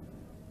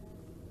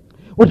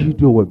 What do you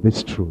do with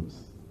this truth?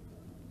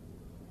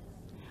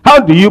 How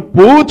do you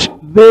put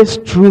this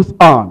truth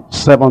on?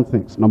 7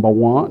 things. Number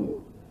 1,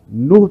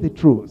 know the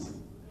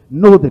truth.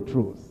 Know the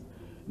truth.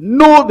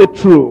 Know the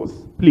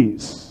truth,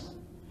 please.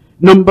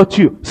 Number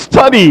 2,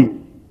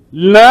 study.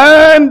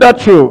 Learn the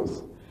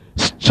truth.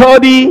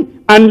 Study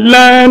and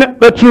learn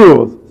the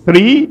truth.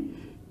 3,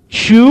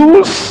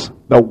 choose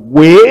the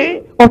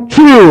way of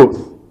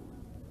truth.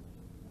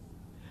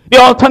 The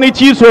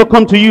alternatives will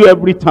come to you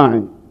every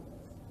time.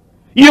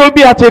 You'll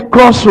be at a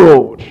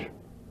crossroad.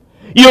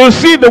 You'll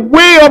see the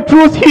way of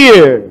truth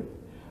here.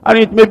 And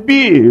it may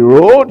be a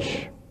road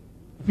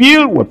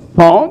filled with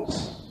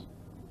thorns.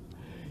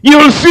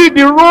 You'll see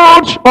the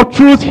road of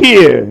truth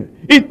here.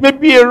 It may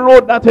be a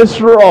road that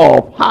is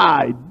rough,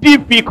 high,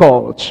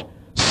 difficult,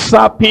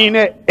 sapping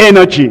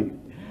energy.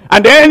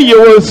 And then you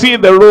will see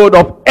the road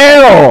of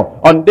error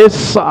on this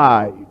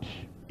side.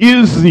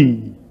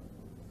 Easy,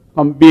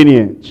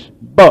 convenient.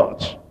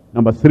 But,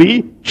 number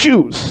 3,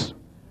 choose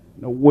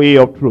the way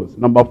of truth.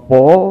 Number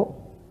 4,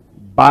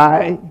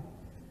 buy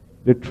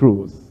the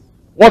truth.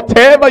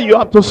 Whatever you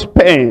have to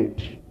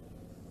spend,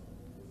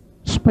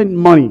 spend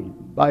money,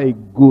 buy a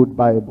good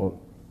Bible.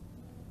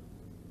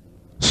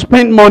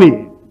 Spend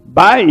money,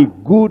 buy a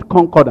good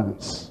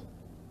concordance.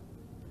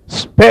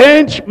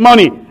 Spend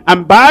money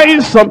and buy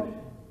some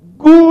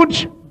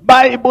good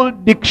Bible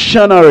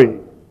dictionary.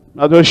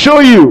 Now to show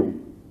you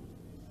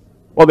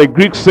what the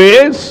Greek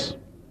says,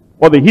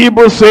 what the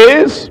Hebrew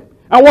says,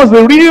 and what's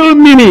the real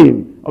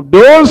meaning of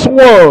those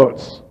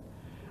words.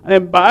 And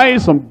then buy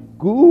some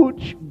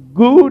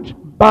good,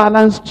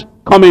 balanced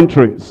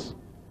commentaries.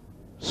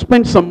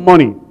 Spend some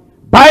money.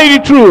 Buy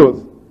the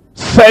truth.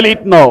 Sell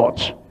it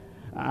not.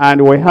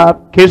 And we have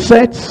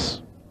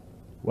cassettes.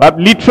 We have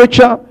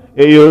literature.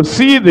 You'll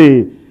see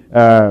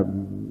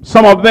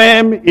some of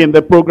them in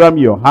the program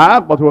you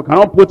have, but we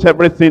cannot put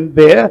everything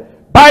there.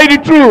 Buy the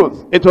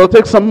truth. It will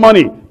take some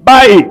money.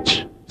 Buy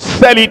it.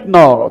 Sell it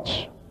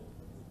not.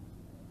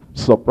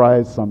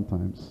 Surprised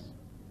sometimes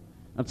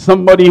that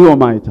somebody who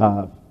might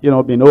have,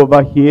 been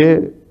over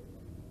here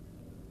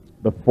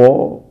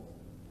before,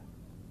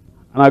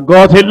 and I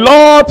got a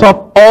lot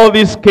of all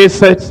these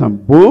cassettes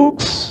and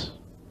books,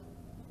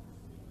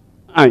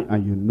 and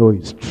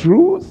it's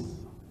truth.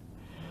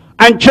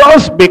 And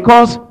just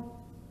because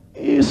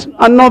it's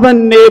another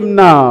name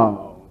now,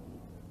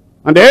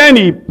 and then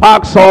he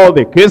packs all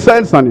the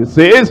cassettes and he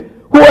says,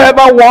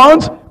 whoever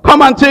wants,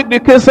 come and take the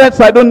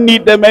cassettes, I don't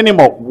need them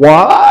anymore.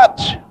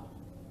 What?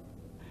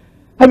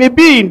 I may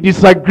be in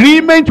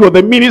disagreement with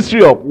the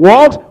ministry of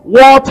water.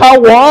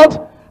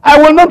 I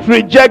will not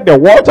reject the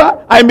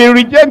water. I may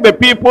reject the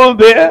people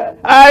there.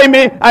 I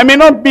may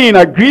not be in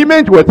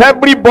agreement with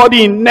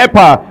everybody in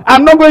NEPA.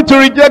 I'm not going to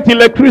reject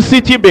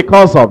electricity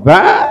because of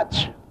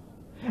that.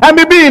 I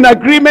may be in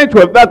agreement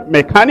with that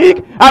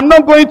mechanic. I'm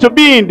not going to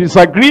be in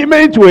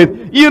disagreement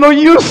with,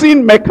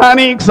 using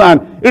mechanics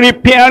and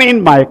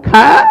repairing my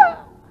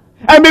car.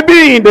 I may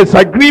be in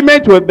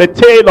disagreement with the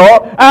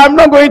tailor. I'm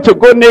not going to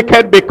go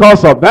naked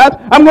because of that.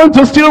 I'm going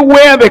to still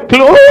wear the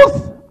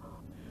clothes.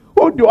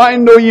 Who do I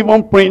know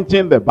even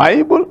printing the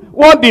Bible?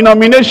 What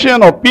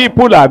denomination of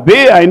people are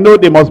they? I know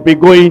they must be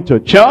going to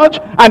church,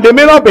 and they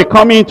may not be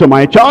coming to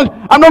my church.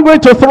 I'm not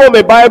going to throw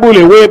the Bible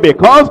away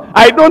because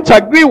I don't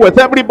agree with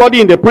everybody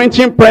in the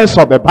printing press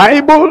of the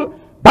Bible.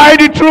 Buy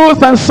the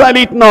truth and sell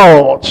it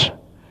not.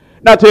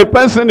 That a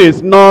person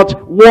is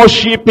not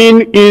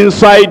worshiping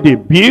inside the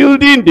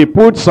building, they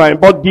put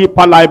signboard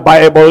Deeper Life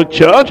Bible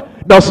Church,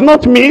 does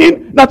not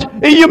mean that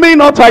you may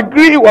not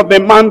agree with the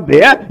man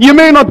there, you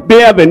may not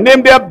bear the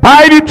name there.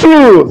 Buy the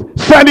truth,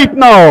 sell it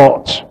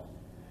not.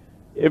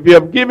 If you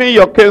have given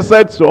your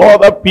cassettes to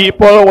other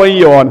people when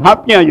you're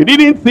unhappy and you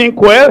didn't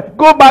think well,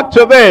 go back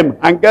to them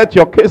and get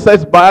your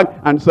cassettes back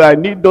and say, I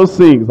need those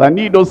things, I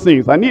need those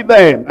things, I need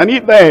them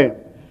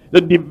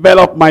to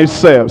develop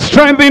myself,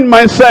 strengthen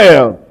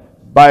myself.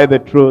 Buy the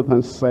truth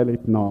and sell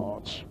it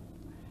not.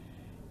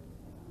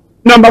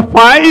 Number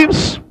 5,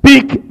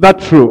 speak the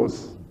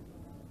truth.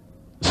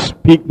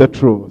 Speak the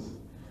truth.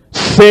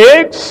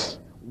 6,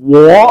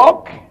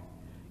 walk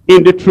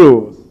in the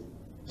truth.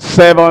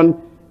 7,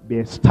 be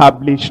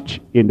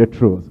established in the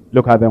truth.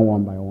 Look at them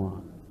one by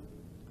one.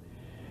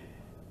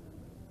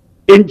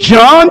 In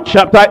John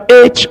chapter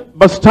 8,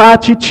 verse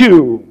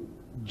 32.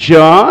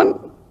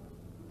 John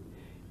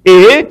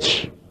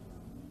 8,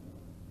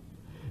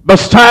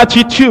 verse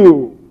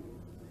 32.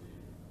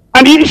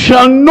 And ye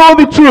shall know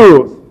the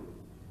truth,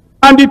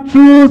 and the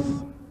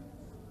truth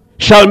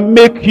shall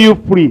make you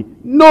free.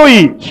 Know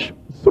it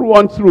through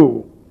and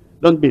through.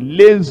 Don't be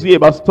lazy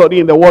about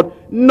studying the word.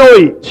 Know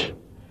it.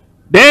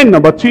 Then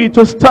number 2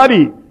 to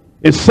study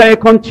is 2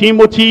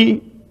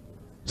 Timothy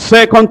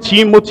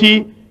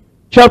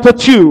chapter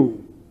 2.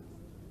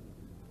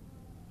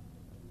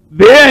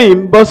 There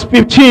in verse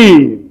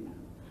 15.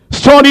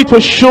 Study to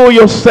show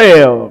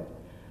yourself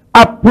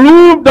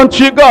approved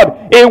unto God,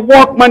 a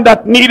workman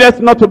that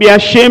needeth not to be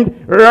ashamed,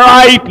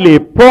 rightly,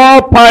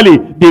 properly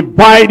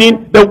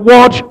dividing the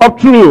word of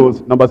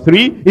truth. Number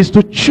 3 is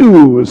to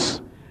choose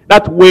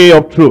that way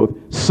of truth.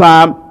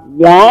 Psalm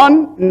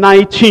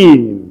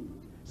 119.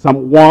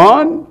 Psalm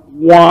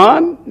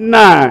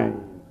 1:9.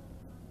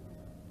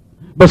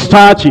 Verse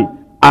 30.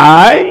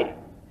 I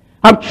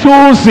have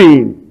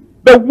chosen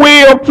the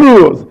way of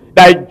truth.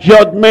 Thy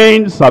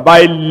judgments have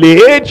I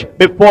laid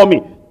before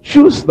me.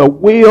 Choose the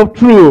way of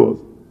truth.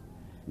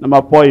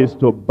 Number 4 is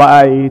to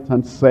buy it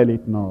and sell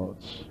it not.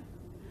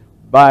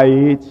 Buy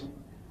it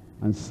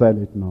and sell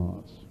it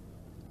not.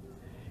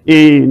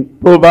 In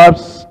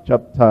Proverbs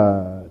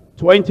chapter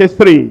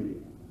 23,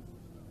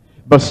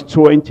 verse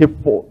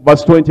 24,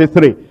 verse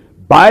 23.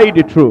 Buy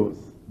the truth.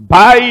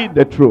 Buy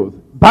the truth.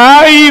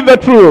 Buy the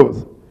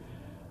truth.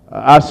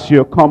 As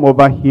you come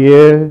over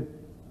here,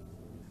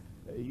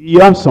 you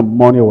have some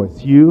money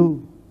with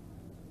you.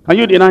 Can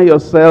you deny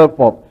yourself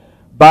of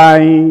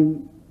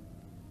buying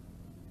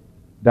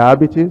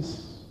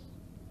diabetes?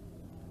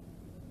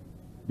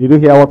 Did you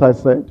hear what I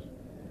said?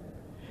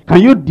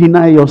 Can you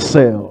deny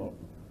yourself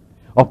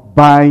of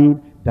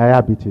buying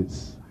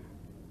diabetes?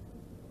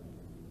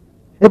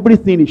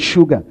 Everything is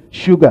sugar,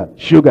 sugar,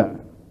 sugar.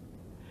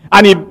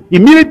 And if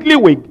immediately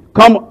we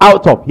come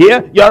out of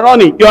here, you're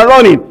running, you're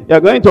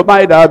going to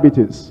buy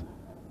diabetes.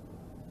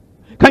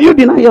 Can you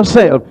deny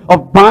yourself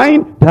of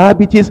buying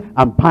diabetes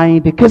and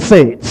buying the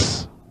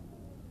cassettes?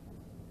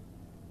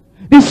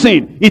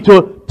 Listen, it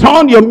will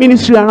turn your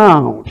ministry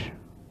around.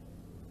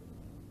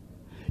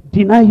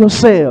 Deny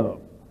yourself.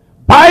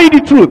 Buy the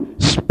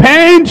truth.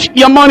 Spend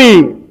your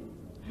money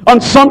on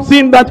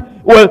something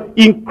that will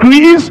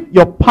increase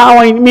your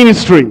power in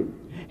ministry.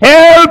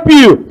 Help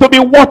you to be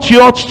what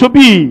you ought to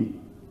be.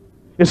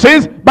 It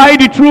says, buy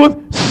the truth,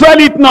 sell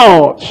it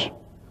not.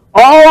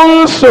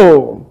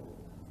 Also,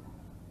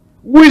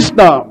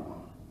 wisdom,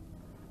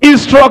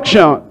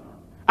 instruction,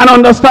 and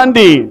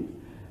understanding.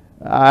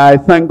 I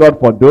thank God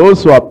for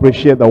those who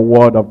appreciate the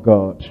word of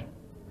God.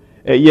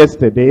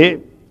 Yesterday,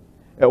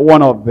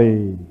 one of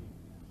the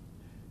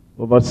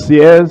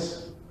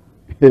overseers,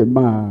 a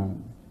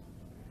man,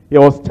 he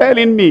was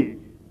telling me,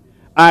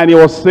 and he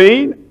was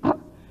saying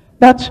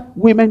that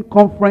women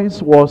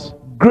conference was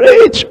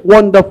great,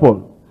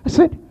 wonderful. I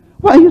said,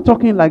 why are you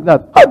talking like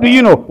that? How do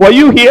you know? Were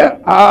you here?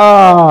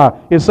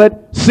 He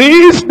said,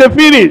 since they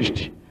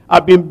finished,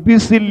 I've been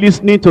busy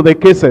listening to the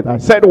cassette. I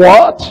said,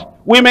 what?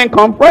 Women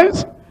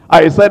conference?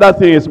 I said, that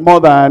thing is more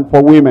than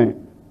for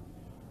women.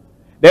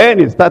 Then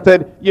he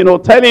started,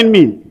 telling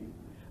me.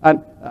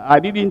 And I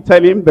didn't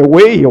tell him the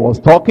way he was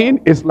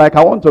talking. It's like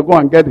I want to go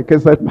and get the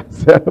cassette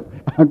myself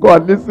and go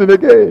and listen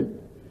again.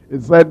 He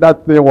said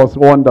that thing was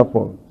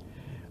wonderful.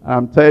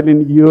 I'm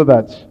telling you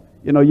that,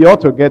 you ought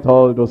to get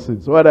all those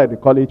things. Whether they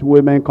call it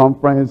women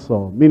conference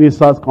or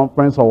ministers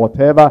conference or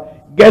whatever.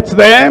 Get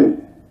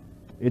them.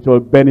 It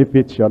will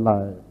benefit your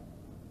life.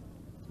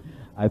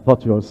 I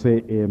thought you would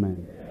say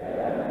amen.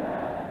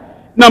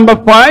 Number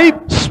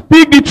 5,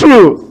 speak the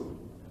truth.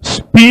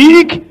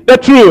 Speak the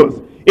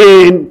truth.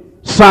 In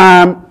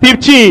Psalm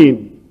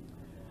 15.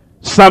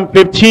 Psalm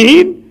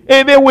 15,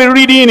 and then we're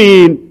reading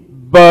in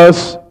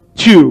verse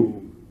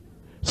 2.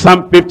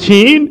 Psalm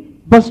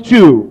 15, verse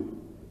 2.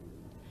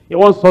 He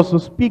wants us to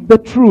speak the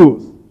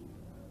truth.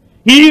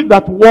 He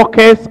that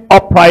walketh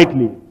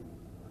uprightly,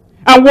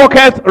 and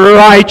walketh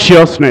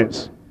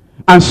righteousness,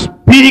 and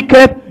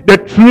speaketh the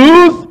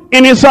truth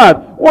in his heart.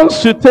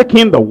 Once you take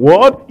in the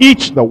word,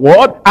 eat the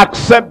word,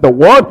 accept the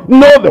word,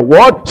 know the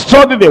word,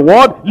 study the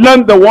word,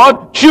 learn the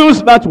word,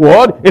 choose that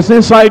word, it's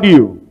inside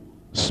you.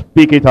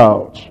 Speak it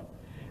out.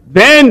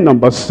 Then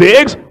number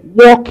 6,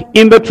 walk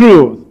in the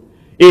truth.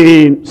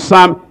 In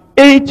Psalm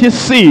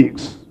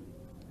 86,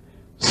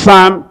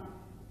 Psalm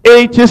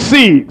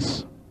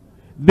 86,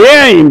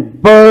 there in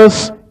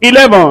verse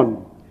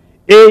 11,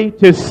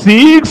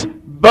 86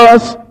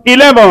 verse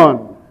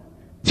 11,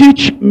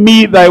 teach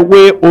me thy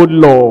way, O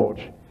Lord.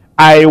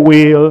 I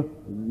will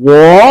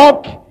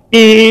walk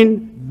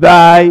in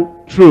thy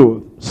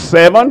truth.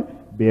 7,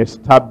 be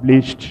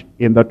established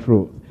in the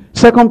truth.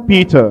 2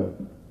 Peter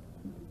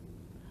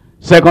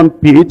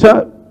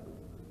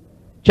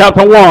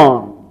chapter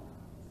 1.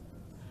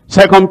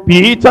 2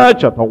 Peter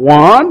chapter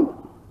 1.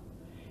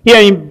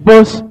 Here in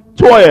verse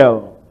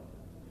 12.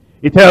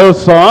 It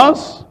tells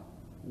us,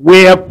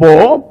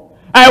 wherefore,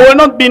 I will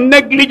not be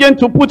negligent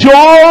to put you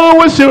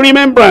always in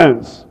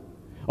remembrance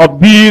of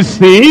these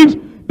things,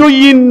 do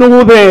ye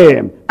know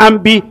them,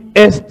 and be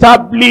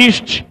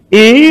established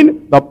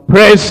in the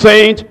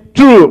present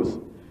truth.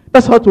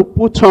 That's how to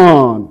put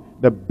on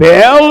the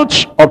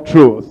belt of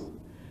truth.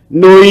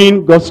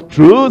 Knowing God's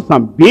truth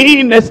and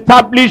being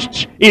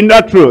established in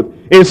that truth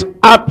is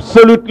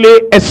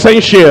absolutely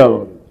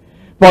essential.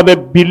 For the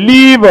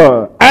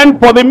believer and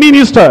for the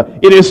minister,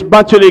 it is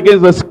battle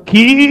against the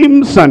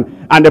schemes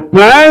and the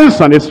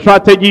plans and the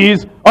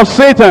strategies of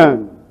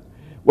Satan.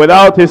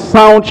 Without a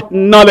sound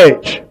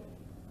knowledge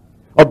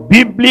of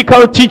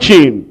biblical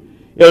teaching,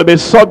 he will be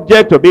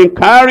subject to being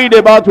carried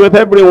about with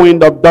every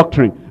wind of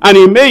doctrine. And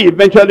he may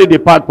eventually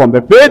depart from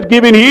the faith,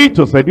 giving heed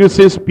to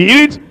seducing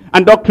spirits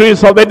and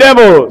doctrines of the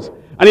devils.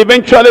 And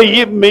eventually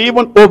he may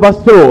even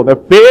overthrow the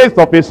faith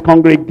of his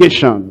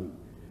congregation.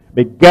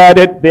 Be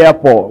guarded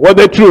therefore with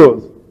the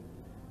truth.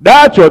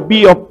 That should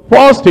be of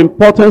first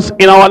importance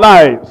in our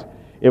lives.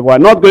 If we're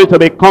not going to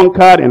be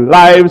conquered in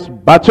life's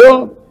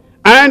battle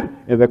and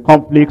in the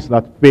conflicts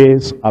that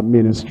face our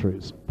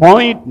ministries.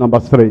 Point number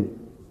 3.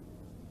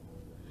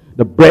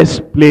 The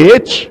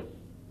breastplate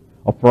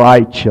of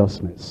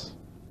righteousness.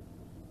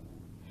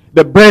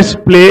 The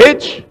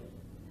breastplate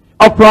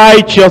of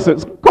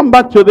righteousness. Come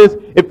back to this,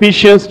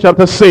 Ephesians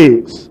chapter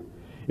 6.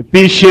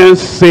 Ephesians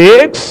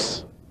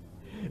 6,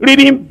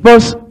 reading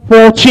verse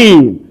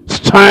 14.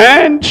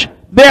 Stand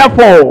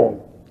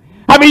therefore,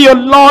 having your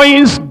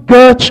loins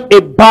girt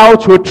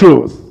about with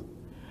truth,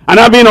 and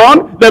having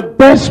on the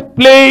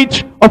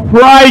breastplate of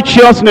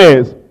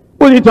righteousness.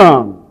 Put it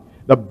on.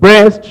 The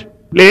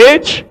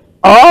breastplate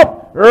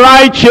of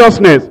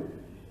righteousness.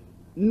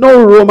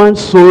 No Roman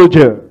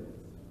soldier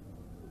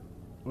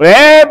will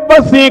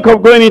ever think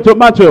of going into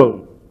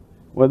battle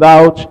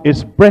without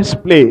his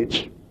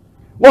breastplate.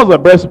 What's the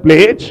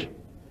breastplate?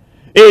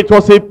 It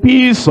was a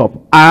piece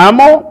of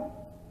armor.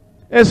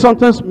 It's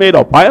sometimes made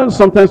of iron,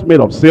 sometimes made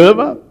of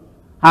silver,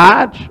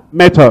 hard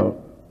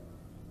metal,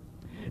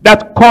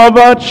 that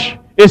covered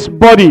his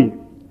body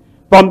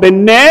from the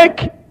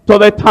neck to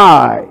the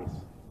thighs.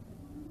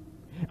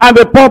 And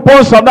the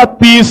purpose of that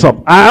piece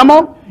of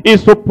armor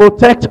is to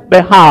protect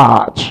the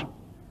heart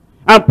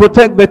and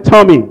protect the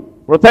tummy,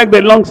 protect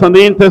the lungs and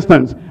the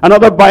intestines and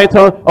other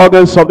vital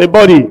organs of the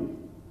body.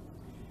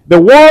 The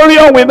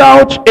warrior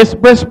without his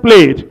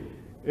breastplate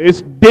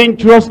is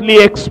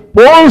dangerously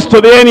exposed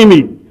to the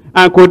enemy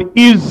and could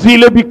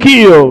easily be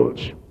killed.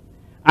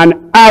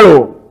 An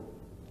arrow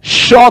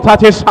shot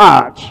at his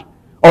heart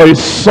or a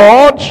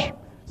sword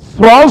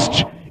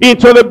thrust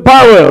into the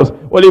bowels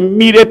will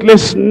immediately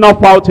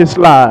snuff out his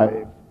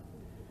life.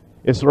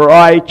 It's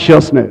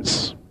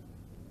righteousness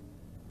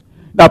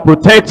that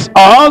protects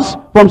us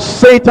from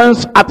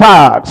Satan's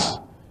attacks,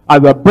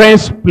 as the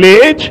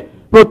breastplate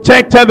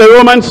protected the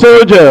Roman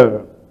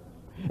soldier.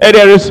 And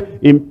there is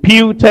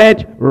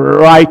imputed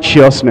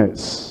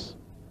righteousness,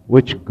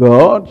 which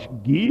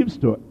God gives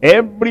to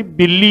every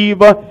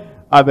believer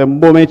at the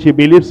moment he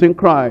believes in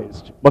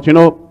Christ. But you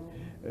know,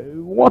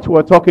 what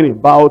we're talking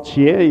about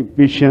here,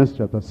 Ephesians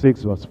chapter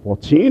 6 verse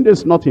 14,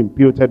 is not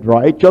imputed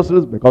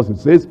righteousness, because it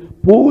says,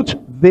 put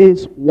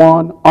this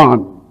one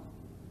on.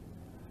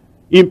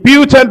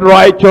 Imputed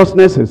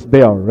righteousness is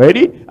there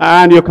already,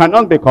 and you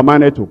cannot be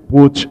commanded to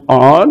put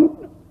on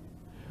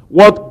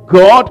what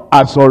God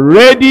has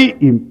already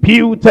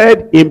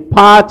imputed,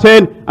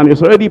 imparted, and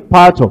is already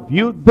part of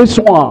you. This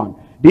one,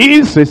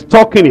 this is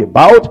talking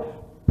about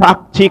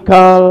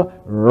practical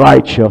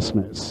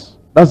righteousness.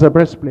 That's the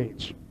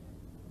breastplate.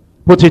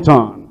 Put it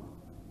on.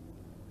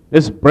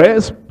 This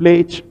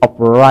breastplate of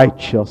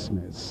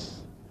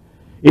righteousness,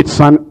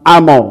 it's an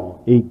armor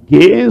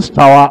against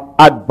our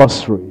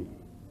adversary.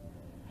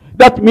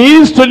 That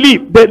means to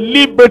live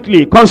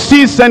deliberately,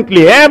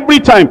 consistently, every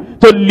time,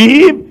 to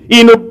live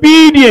in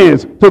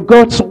obedience to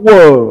God's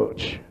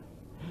word.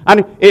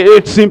 And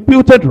it's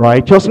imputed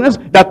righteousness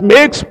that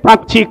makes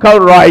practical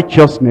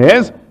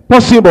righteousness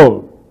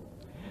possible.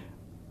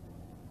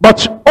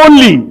 But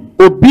only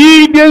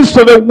obedience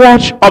to the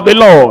word of the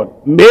Lord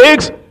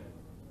makes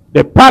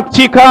the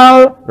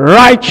practical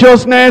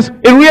righteousness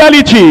a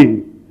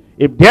reality.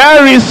 If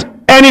there is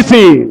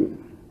anything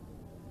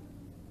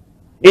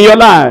in your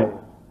life,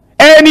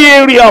 any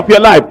area of your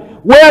life,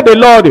 where the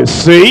Lord is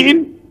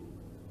saying,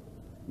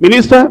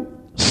 minister,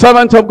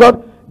 servant of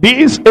God,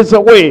 this is the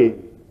way,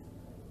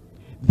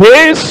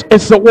 this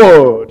is the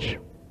word,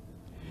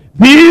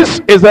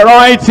 this is the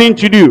right thing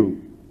to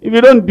do. If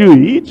you don't do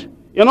it,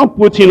 you're not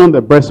putting on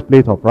the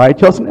breastplate of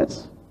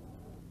righteousness.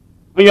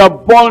 When you are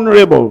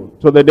vulnerable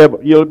to the devil,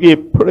 you'll be a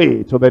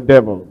prey to the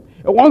devil.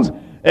 And once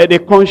the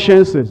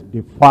conscience is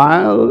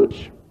defiled,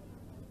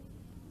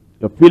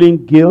 you're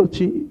feeling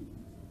guilty,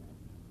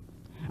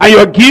 and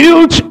you're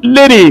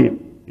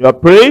guilt-laden, you're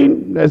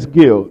praying, there's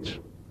guilt.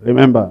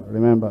 Remember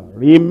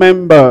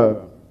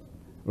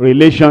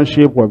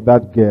relationship with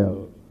that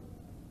girl.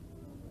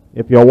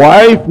 If your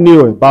wife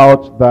knew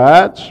about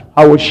that,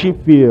 how would she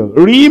feel?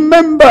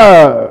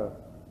 Remember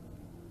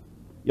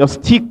your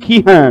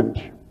sticky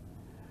hand.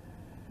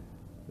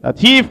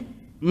 That if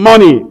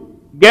money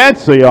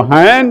gets to your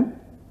hand,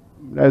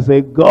 there's a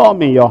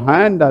gum in your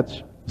hand that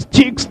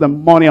sticks the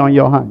money on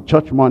your hand,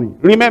 church money.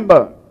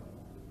 Remember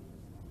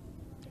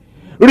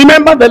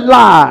the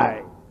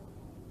lie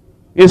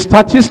in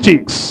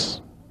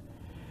statistics.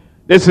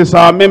 This is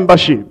our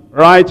membership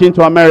right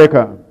into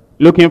America,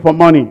 looking for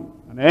money.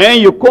 And then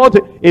you quote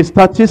a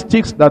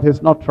statistics that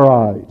is not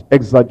right.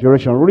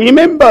 Exaggeration.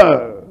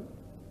 Remember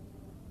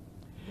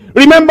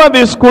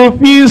the school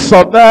fees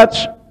of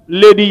that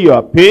lady you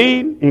are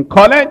paying in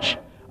college,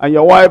 and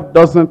your wife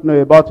doesn't know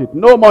about it.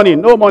 No money,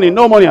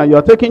 and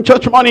you're taking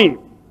church money.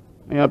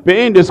 And you're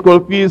paying the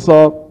school fees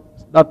of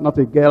that not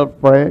a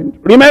girlfriend.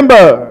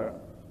 Remember.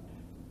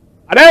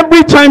 And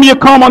every time you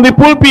come on the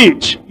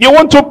pulpit, you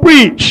want to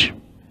preach.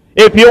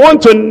 If you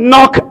want to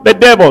knock the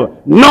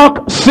devil,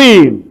 knock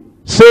sin,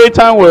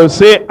 Satan will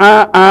say,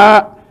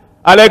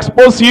 I'll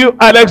expose you,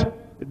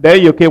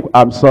 then you keep,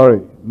 I'm sorry,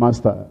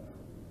 master.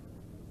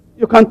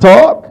 You can't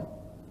talk.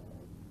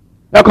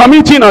 You're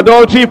committing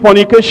adultery,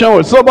 fornication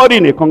with somebody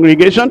in a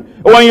congregation.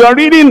 When you're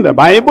reading the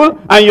Bible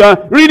and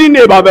you're reading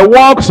about the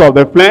works of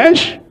the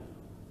flesh,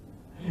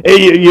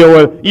 you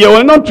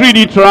will not read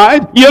it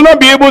right. You'll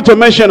not be able to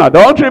mention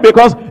adultery,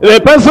 because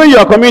the person you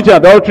are committing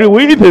adultery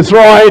with is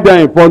right there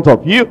in front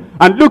of you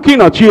and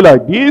looking at you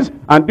like this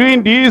and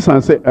doing this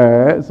and say,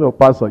 so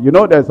pastor, you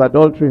know there's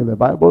adultery in the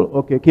Bible?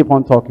 Okay, keep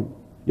on talking.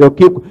 You'll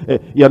keep,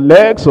 your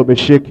legs will be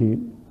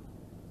shaking.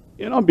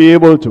 You'll not be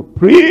able to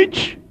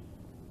preach.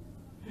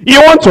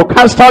 You want to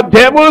cast out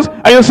devils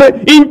and you say,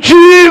 in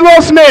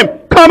Jesus' name,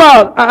 come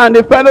out. And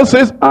the fellow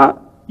says,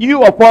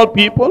 you of all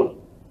people,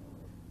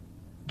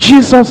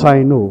 Jesus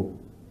I know,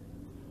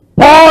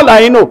 Paul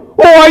I know,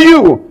 who are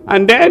you?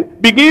 And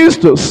then begins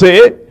to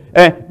say,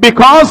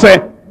 because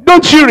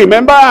don't you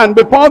remember? And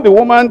before the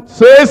woman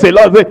says a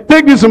lot,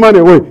 take this man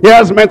away, he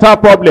has mental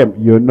problem.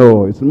 You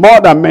know, it's more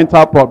than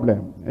mental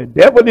problem. The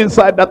devil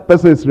inside that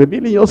person is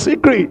revealing your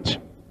secret.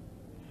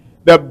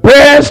 The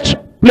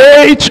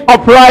breastplate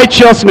of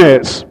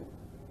righteousness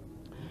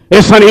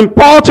is an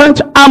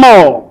important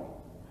armor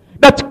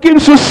that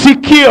keeps you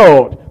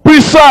secured,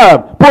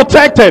 preserved,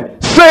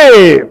 protected,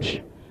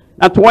 saved.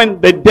 That when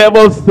the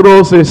devil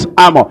throws his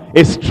armor,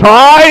 it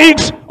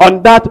strikes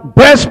on that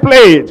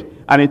breastplate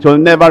and it will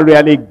never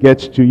really get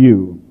to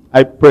you.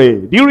 I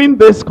pray during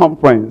this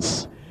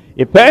conference,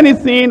 if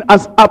anything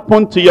has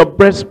happened to your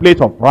breastplate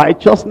of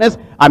righteousness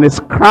and it's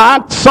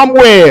cracked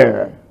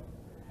somewhere,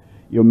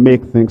 you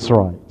make things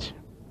right.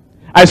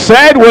 I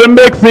said we'll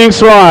make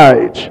things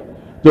right.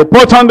 To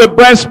put on the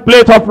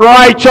breastplate of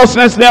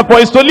righteousness, therefore,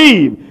 is to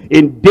live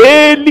in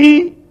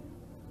daily,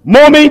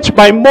 moment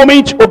by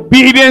moment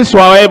obedience to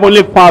our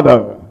Heavenly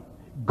Father.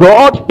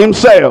 God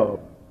himself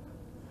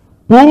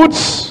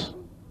puts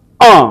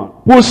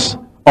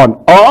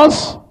on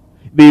us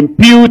the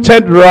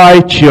imputed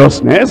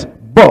righteousness,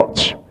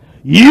 but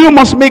you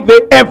must make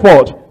the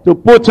effort to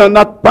put on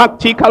that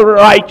practical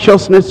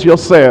righteousness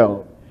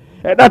yourself.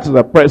 And that is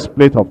the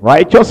breastplate of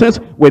righteousness.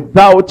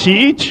 Without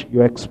it,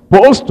 you're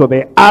exposed to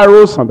the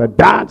arrows and the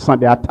darts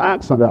and the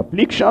attacks and the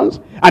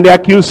afflictions and the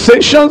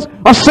accusations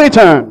of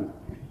Satan.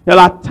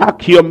 He'll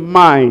attack your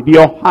mind,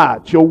 your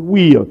heart, your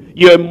will,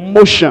 your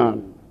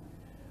emotion.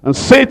 And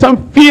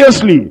Satan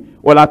fiercely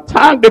will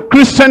attack the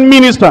Christian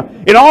minister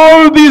in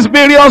all these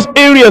various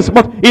areas.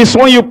 But it's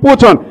when you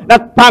put on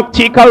that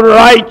practical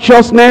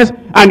righteousness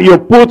and you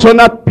put on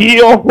that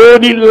pure,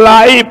 holy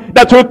life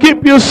that will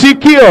keep you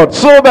secured,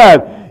 so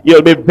that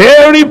you'll be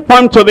very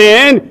firm to the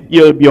end.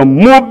 You'll be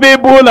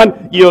unmovable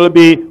and you'll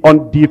be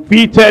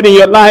undefeated in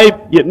your life.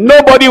 Yet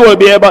nobody will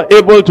be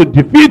able to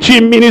defeat you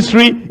in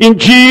ministry in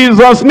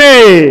Jesus'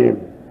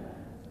 name.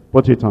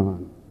 Put it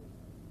on.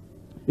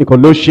 In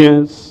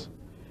Colossians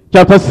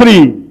chapter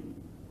 3.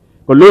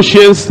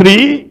 Colossians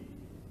 3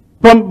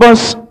 from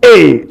verse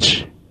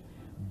 8.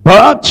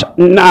 But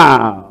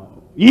now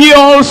ye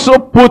also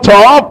put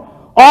off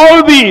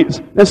all these.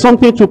 There's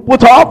something to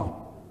put off.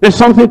 There's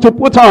something to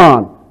put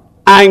on.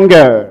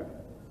 Anger,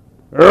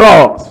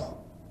 wrath,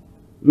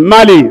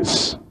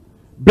 malice,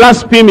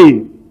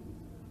 blasphemy,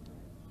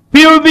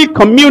 filthy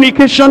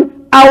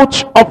communication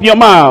out of your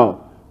mouth.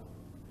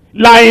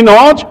 Lie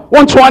not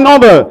one to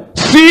another,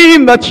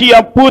 seeing that ye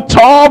have put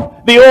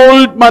off the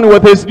old man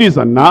with his deeds.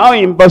 And now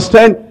in verse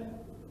 10,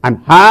 and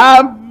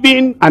have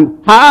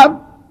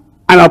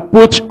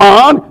put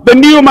on the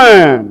new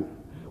man,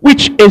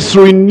 which is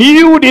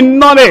renewed in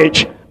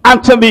knowledge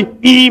after the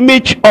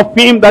image of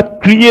him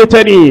that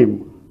created him,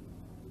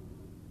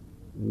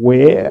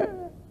 where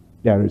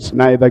there is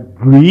neither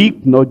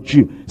Greek nor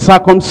Jew,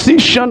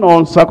 circumcision or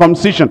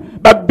uncircumcision,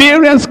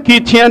 barbarian,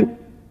 Scythian,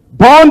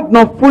 bond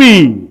nor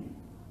free,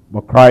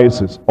 but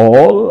Christ is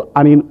all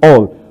and in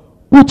all.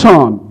 Put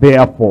on,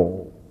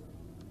 therefore,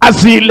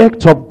 as the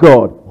elect of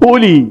God,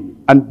 holy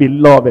and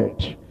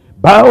beloved,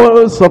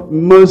 bowels of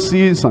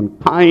mercies and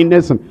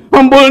kindness and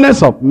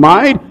humbleness of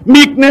mind,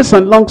 meekness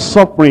and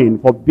long-suffering,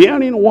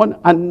 forbearing one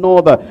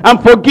another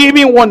and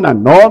forgiving one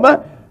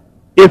another.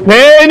 If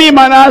any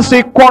man has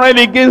a quarrel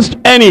against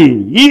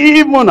any,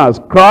 even as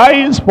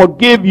Christ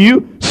forgave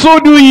you, so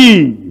do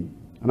ye.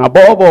 And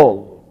above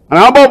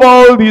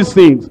all these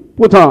things,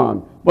 put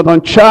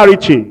on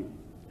charity,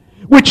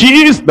 which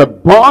is the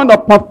bond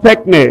of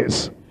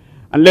perfectness.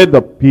 And let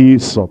the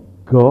peace of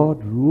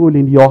God rule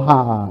in your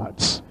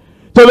hearts,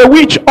 to the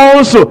which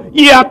also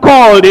ye are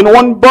called in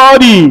one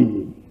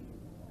body,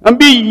 and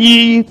be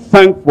ye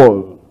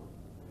thankful.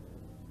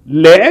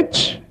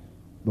 Let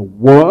the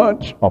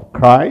word of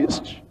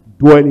Christ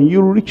dwell in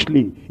you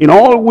richly, in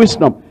all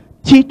wisdom,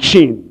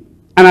 teaching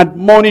and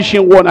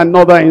admonishing one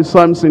another in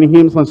psalms and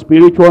hymns and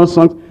spiritual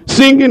songs,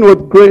 singing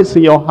with grace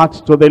in your hearts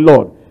to the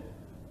Lord.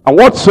 And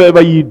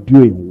whatsoever ye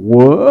do in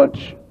word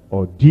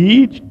or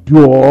deed,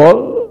 do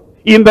all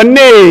in the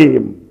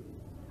name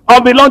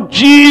of the Lord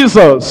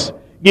Jesus,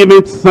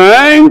 giving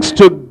thanks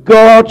to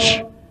God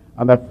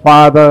and the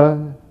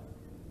Father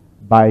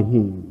by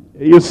him.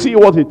 You see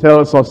what he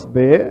tells us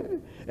there?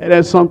 And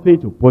there's something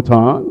to put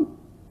on.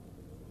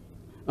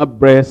 A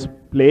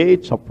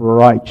breastplate of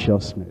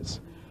righteousness.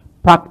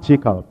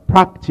 Practical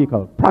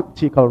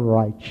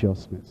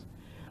righteousness.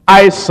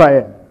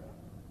 Isaiah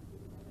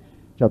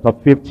chapter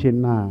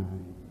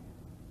 59.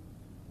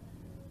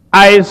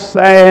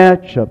 Isaiah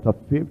chapter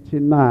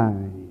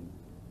 59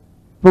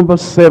 from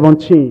verse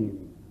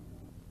 17.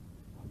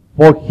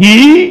 For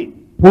he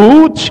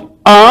put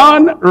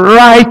on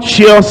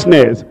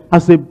righteousness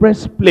as a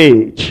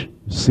breastplate.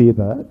 See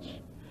that?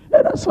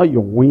 And that's how you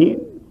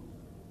win.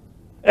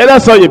 And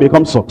that's how you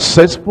become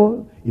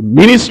successful in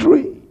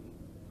ministry.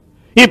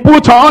 He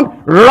put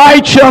on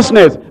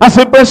righteousness as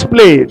a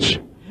breastplate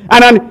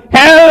and an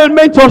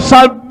helmet of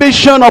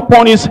salvation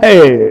upon his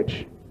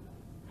head.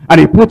 And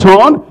he put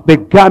on the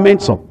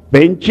garments of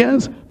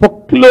vengeance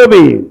for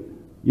clothing.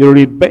 You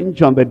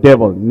revenge on the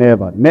devil.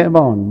 Never, never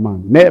on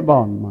man. Never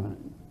on man.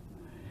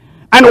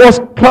 And was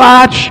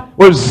clad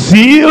with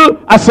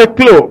zeal as a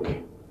cloak,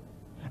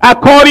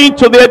 according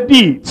to their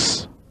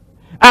deeds.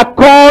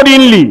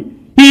 Accordingly,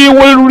 he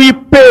will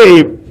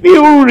repay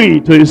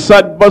fury to his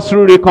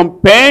adversary,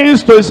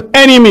 recompense to his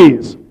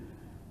enemies.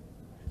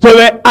 To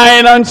the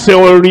islands he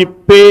will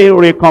repay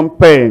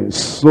recompense.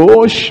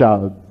 So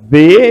shall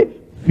they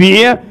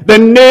fear the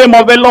name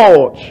of the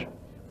Lord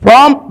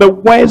from the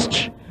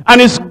west, and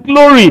his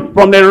glory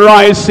from the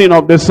rising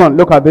of the sun.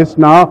 Look at this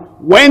now.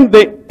 When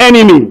the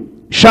enemy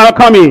shall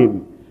come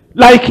in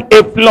like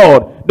a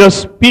flood. The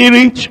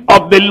Spirit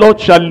of the Lord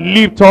shall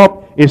lift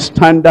up a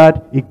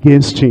standard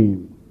against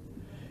him.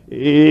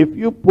 If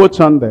you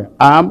put on the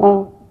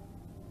armor,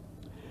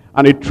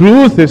 and the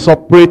truth is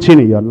operating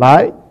in your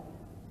life,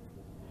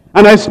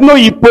 and there's no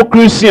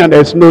hypocrisy and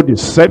there's no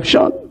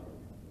deception,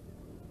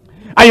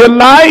 and your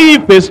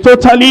life is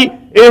totally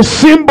a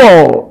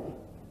symbol,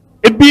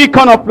 a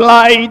beacon of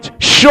light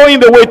showing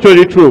the way to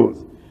the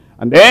truth,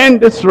 and then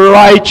this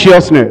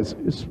righteousness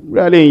is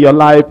really in your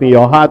life, in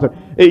your heart,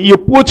 you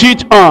put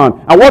it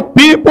on, and what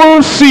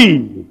people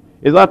see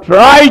is that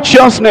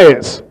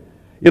righteousness.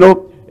 You know,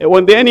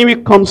 when the enemy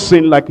comes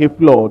in like a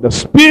flood, the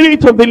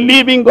Spirit of the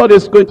living God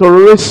is going to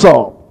raise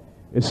up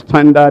a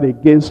standard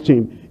against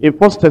him. In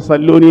 1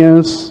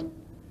 Thessalonians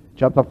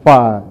chapter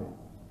 5.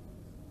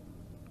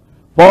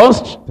 1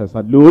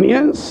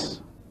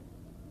 Thessalonians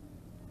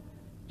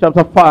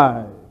chapter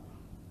 5,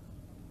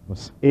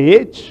 verse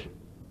 8.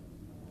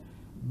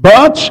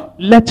 But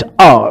let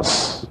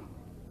us,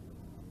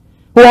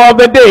 who are of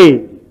the day,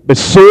 be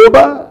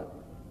sober,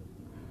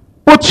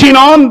 putting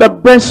on the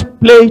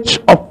breastplate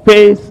of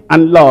faith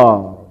and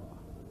love,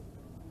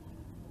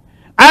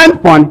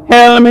 and for an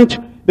helmet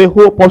the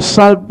hope of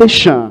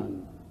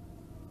salvation.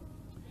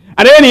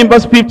 And then in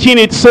verse 15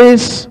 it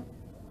says,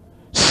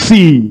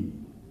 see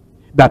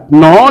that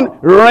none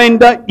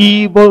render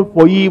evil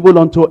for evil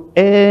unto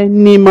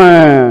any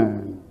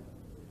man.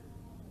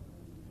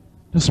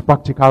 This is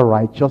practical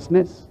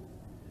righteousness.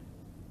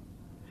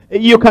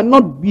 You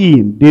cannot be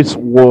in this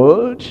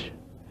world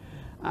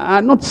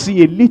and not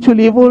see a little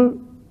evil,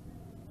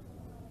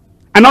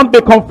 and not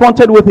be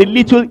confronted with a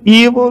little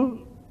evil,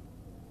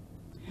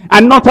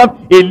 and not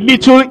have a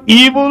little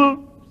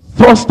evil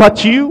thrust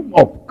at you.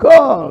 Of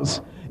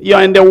course,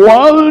 you're in the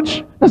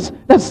world.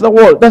 That's the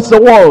world. That's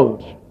the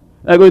world.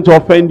 They're going to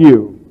offend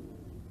you.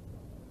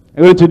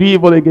 They're going to do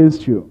evil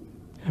against you.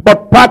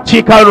 But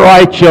practical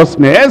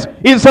righteousness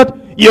is that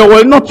you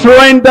will not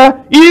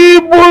render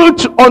evil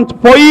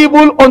for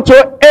evil unto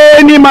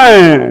any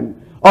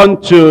man,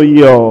 unto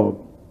your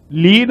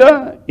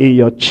leader in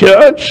your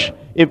church,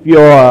 if you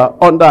are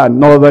under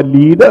another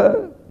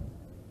leader,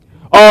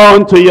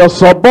 unto your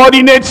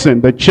subordinates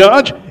in the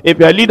church, if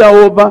you're a leader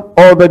over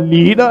other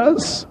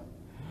leaders,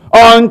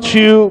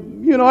 unto,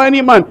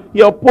 any man.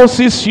 He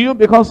opposes you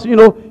because,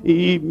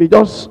 he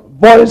just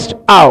voiced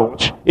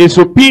out his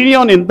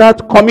opinion in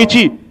that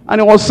committee. And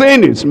he was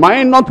saying his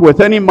mind, not with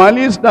any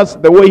malice. That's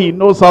the way he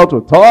knows how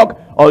to talk,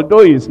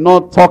 although he's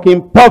not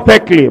talking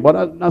perfectly,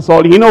 but that's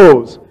all he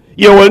knows.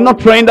 You will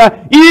not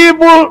render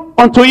evil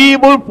unto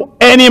evil for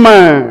any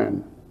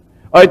man.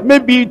 Or it may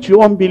be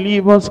to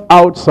unbelievers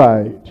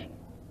outside.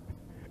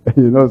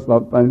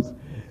 Sometimes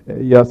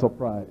you're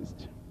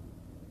surprised.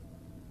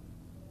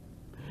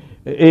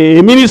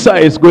 A minister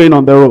is going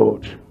on the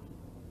road.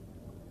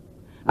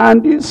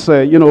 And these,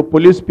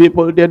 police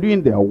people, they're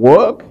doing their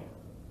work.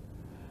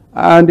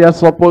 And they're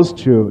supposed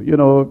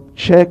to,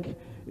 check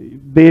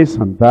this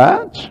and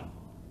that.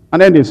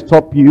 And then they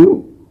stop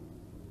you.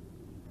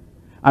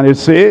 And they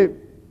say,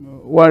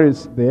 where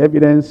is the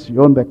evidence?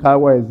 You own the car,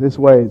 where is this,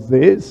 where is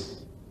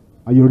this?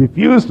 And you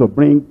refuse to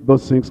bring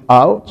those things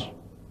out.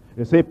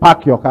 They say,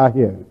 park your car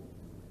here.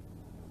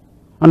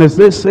 And as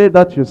they say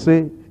that, you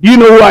say, do you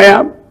know who I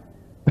am?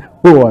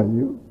 Who are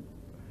you?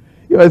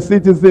 You're a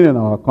citizen in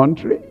our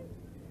country.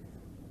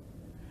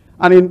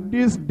 And in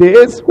these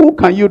days, who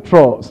can you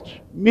trust?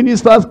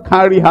 Ministers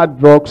carry hard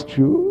drugs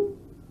too.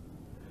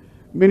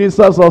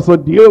 Ministers also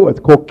deal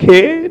with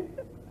cocaine.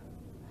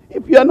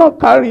 If you are not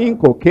carrying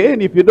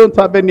cocaine, if you don't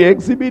have any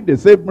exhibit, they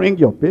say bring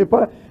your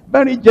paper.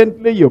 Very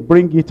gently you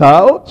bring it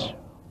out.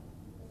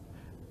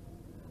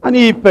 And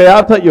if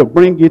after you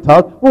bring it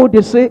out,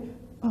 they say,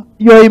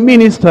 you're a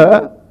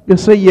minister. You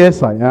say,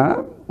 yes, I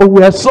am. Oh,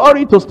 we are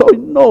sorry to stop.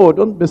 No,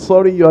 don't be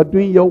sorry. You are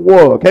doing your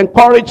work.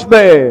 Encourage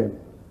them.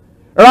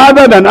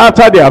 Rather than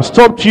after they have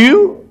stopped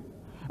you,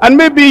 and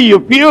maybe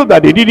you feel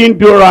that they didn't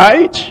do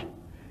right,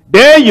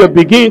 then you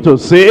begin to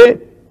say,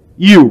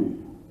 you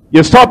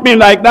stop me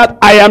like that,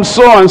 I am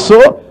so and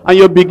so, and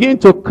you begin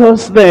to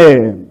curse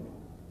them.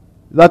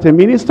 Is that a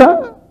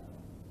minister?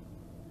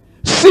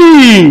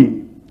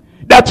 See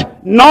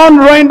that none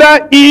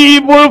render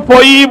evil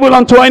for evil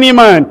unto any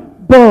man,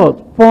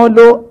 but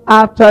follow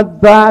after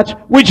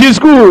that which is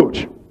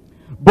good,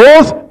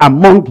 both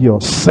among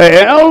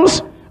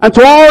yourselves and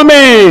to all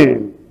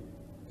men.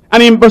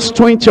 And in verse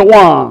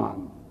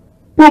 21,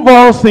 prove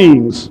all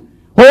things,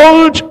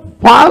 hold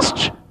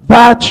fast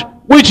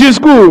that which is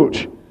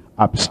good,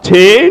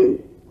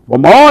 abstain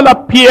from all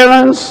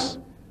appearance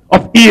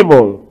of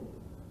evil.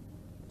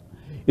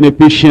 In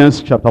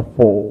Ephesians chapter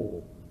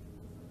 4.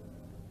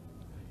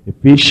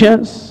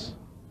 Ephesians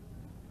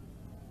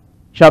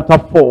chapter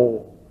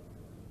 4.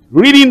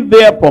 Reading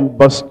there from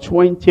verse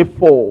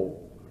 24.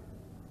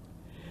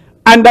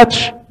 And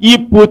that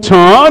ye put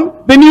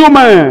on the new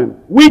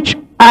man, which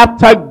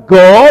after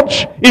God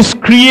is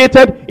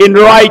created in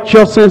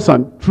righteousness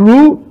and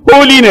true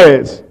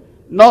holiness.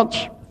 Not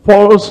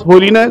false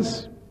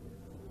holiness.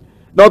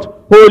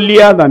 Not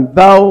holier than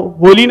thou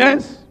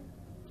holiness.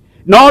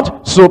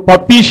 Not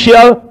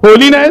superficial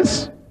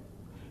holiness.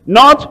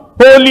 Not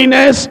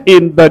holiness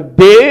in the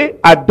day,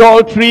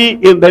 adultery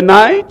in the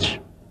night.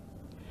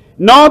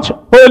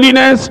 Not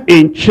holiness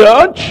in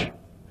church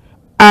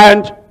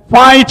and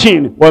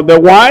fighting with the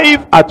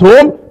wife at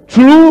home.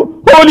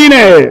 True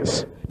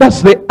holiness.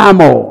 That's the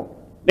armor.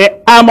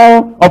 The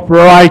armor of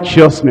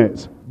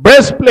righteousness.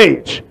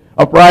 Breastplate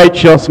of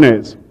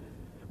righteousness.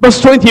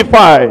 Verse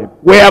 25.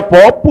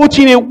 Wherefore,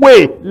 putting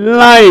away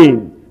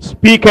lying,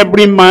 speak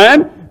every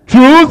man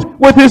truth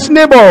with his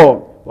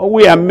neighbor. For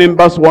we are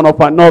members one of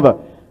another.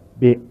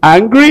 Be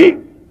angry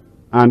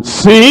and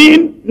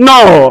sin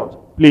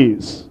not.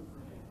 Please.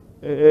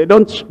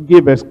 Don't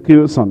give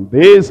excuse on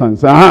this and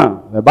say,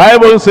 the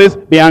Bible says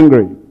be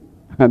angry.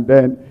 And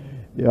then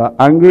you are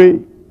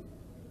angry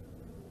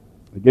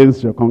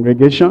against your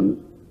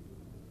congregation,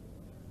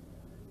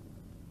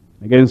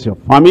 against your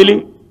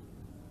family,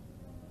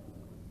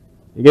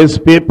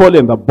 against people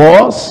in the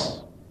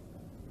boss,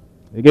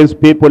 against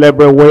people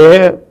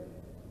everywhere.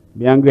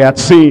 Be angry at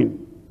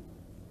sin,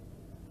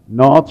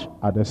 not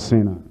at the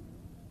sinner.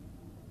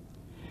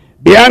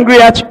 Be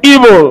angry at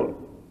evil,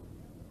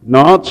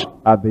 not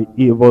at the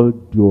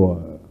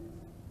evildoer.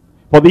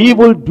 For the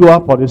evildoer,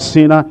 for the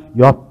sinner,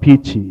 you have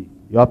pity.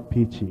 You have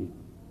pity.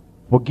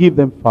 Forgive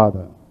them,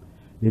 Father.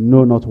 They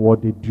know not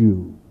what they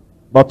do.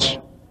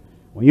 But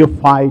when you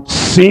fight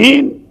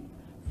sin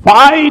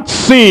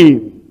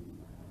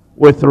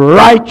with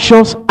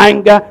righteous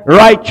anger,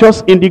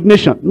 righteous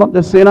indignation. Not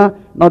the sinner,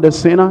 not the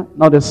sinner,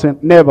 not the sin.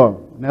 Never,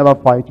 never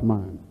fight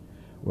man.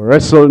 We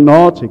wrestle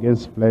not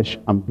against flesh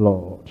and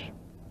blood.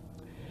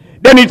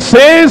 Then it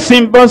says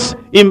in verse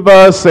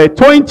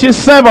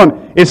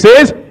 27, it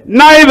says,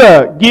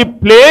 neither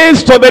give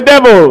place to the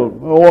devil.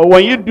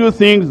 When you do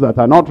things that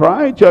are not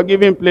right, you are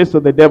giving place to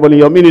the devil in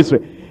your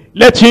ministry.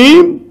 Let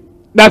him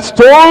that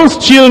stole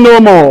steal no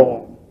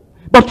more,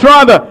 but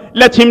rather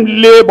let him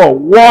labor,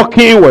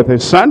 walking with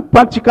his son,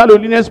 practical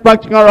holiness,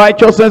 practical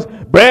righteousness,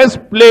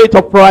 breastplate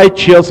of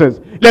righteousness.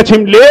 Let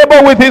him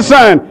labor with his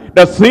son,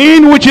 the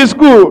thing which is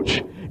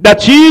good,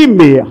 that he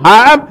may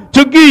have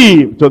to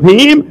give to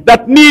him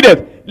that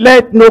needeth.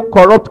 Let no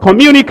corrupt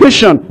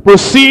communication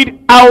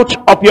proceed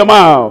out of your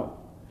mouth,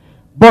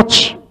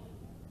 but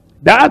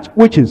that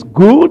which is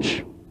good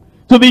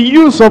to the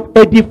use of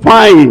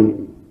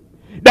edifying,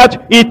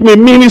 that it may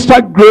minister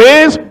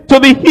grace to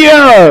the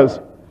hearers.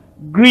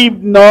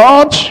 Grieve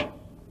not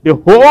the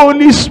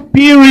Holy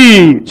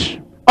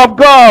Spirit of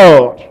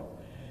God.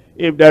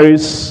 If there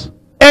is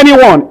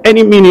anyone,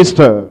 any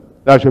minister,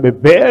 that should be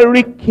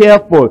very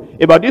careful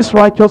about this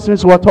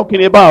righteousness we're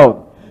talking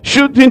about.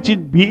 Shouldn't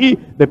it be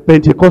the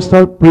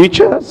Pentecostal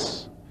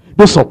preachers?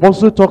 They're supposed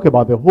to talk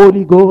about the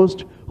Holy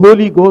Ghost,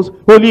 Holy Ghost,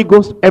 Holy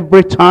Ghost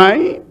every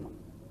time.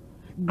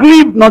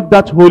 Grieve not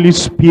that Holy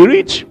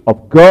Spirit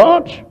of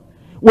God,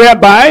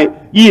 whereby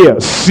ye are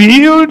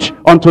sealed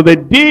unto the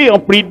day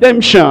of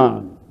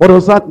redemption. What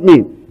does that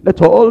mean?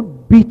 Let all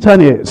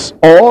bitterness.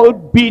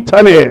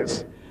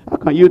 How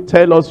can you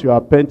tell us you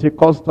are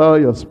Pentecostal,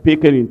 you're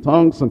speaking in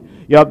tongues, and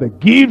you have the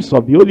gifts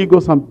of the Holy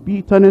Ghost, and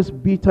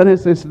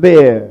bitterness is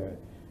there?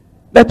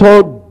 Let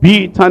all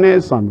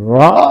bitterness and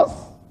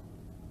wrath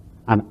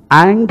and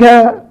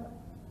anger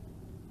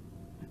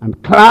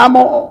and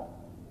clamor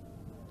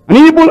and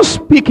evil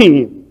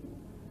speaking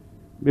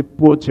be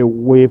put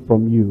away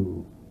from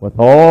you with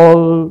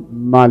all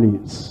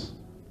malice.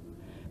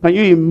 Can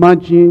you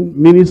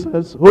imagine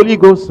ministers, Holy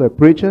Ghost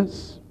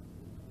preachers,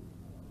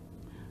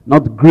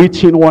 not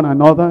greeting one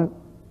another,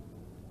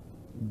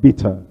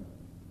 bitter,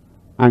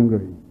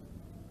 angry,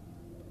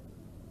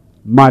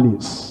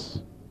 malice?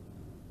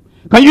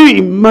 Can you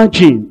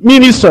imagine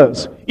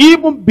ministers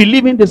even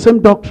believing the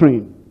same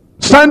doctrine,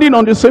 standing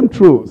on the same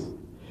truth?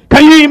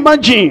 Can you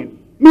imagine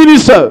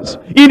ministers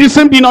in the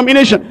same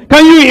denomination?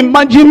 Can you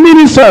imagine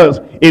ministers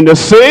in the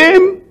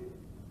same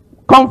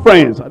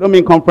conference? I don't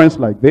mean conference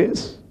like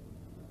this.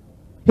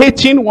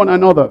 Hating one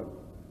another.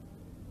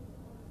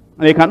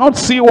 And they cannot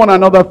see one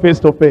another face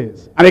to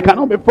face. And they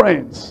cannot be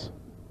friends.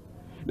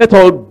 Let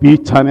all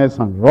bitterness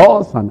and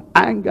wrath and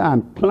anger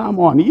and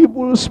clamor and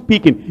evil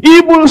speaking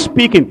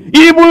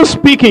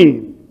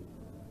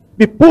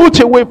be put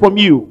away from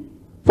you,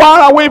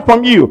 far away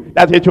from you,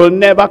 that it will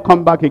never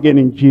come back again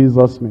in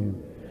Jesus'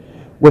 name.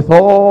 With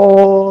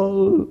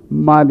all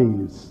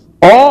malice,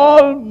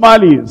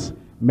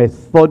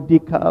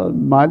 methodical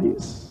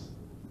malice,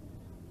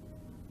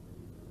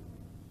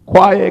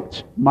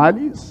 quiet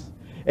malice.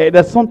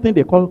 There's something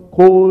they call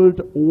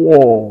cold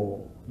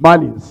war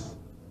malice.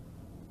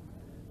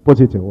 Put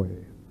it away.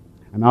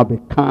 And now be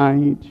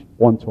kind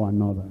one to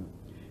another,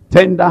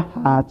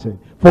 tender-hearted,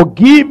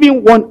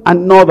 forgiving one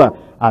another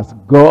as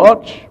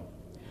God,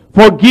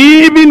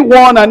 forgiving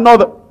one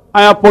another.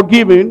 I have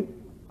forgiven.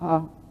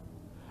 Have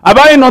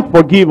I not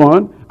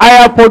forgiven? I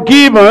have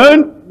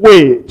forgiven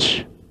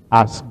which?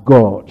 As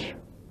God,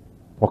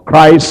 for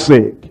Christ's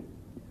sake,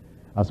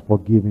 has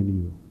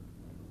forgiven you.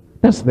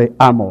 That's the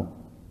armor.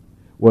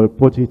 We'll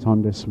put it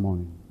on this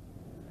morning.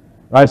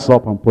 Rise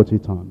up and put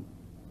it on.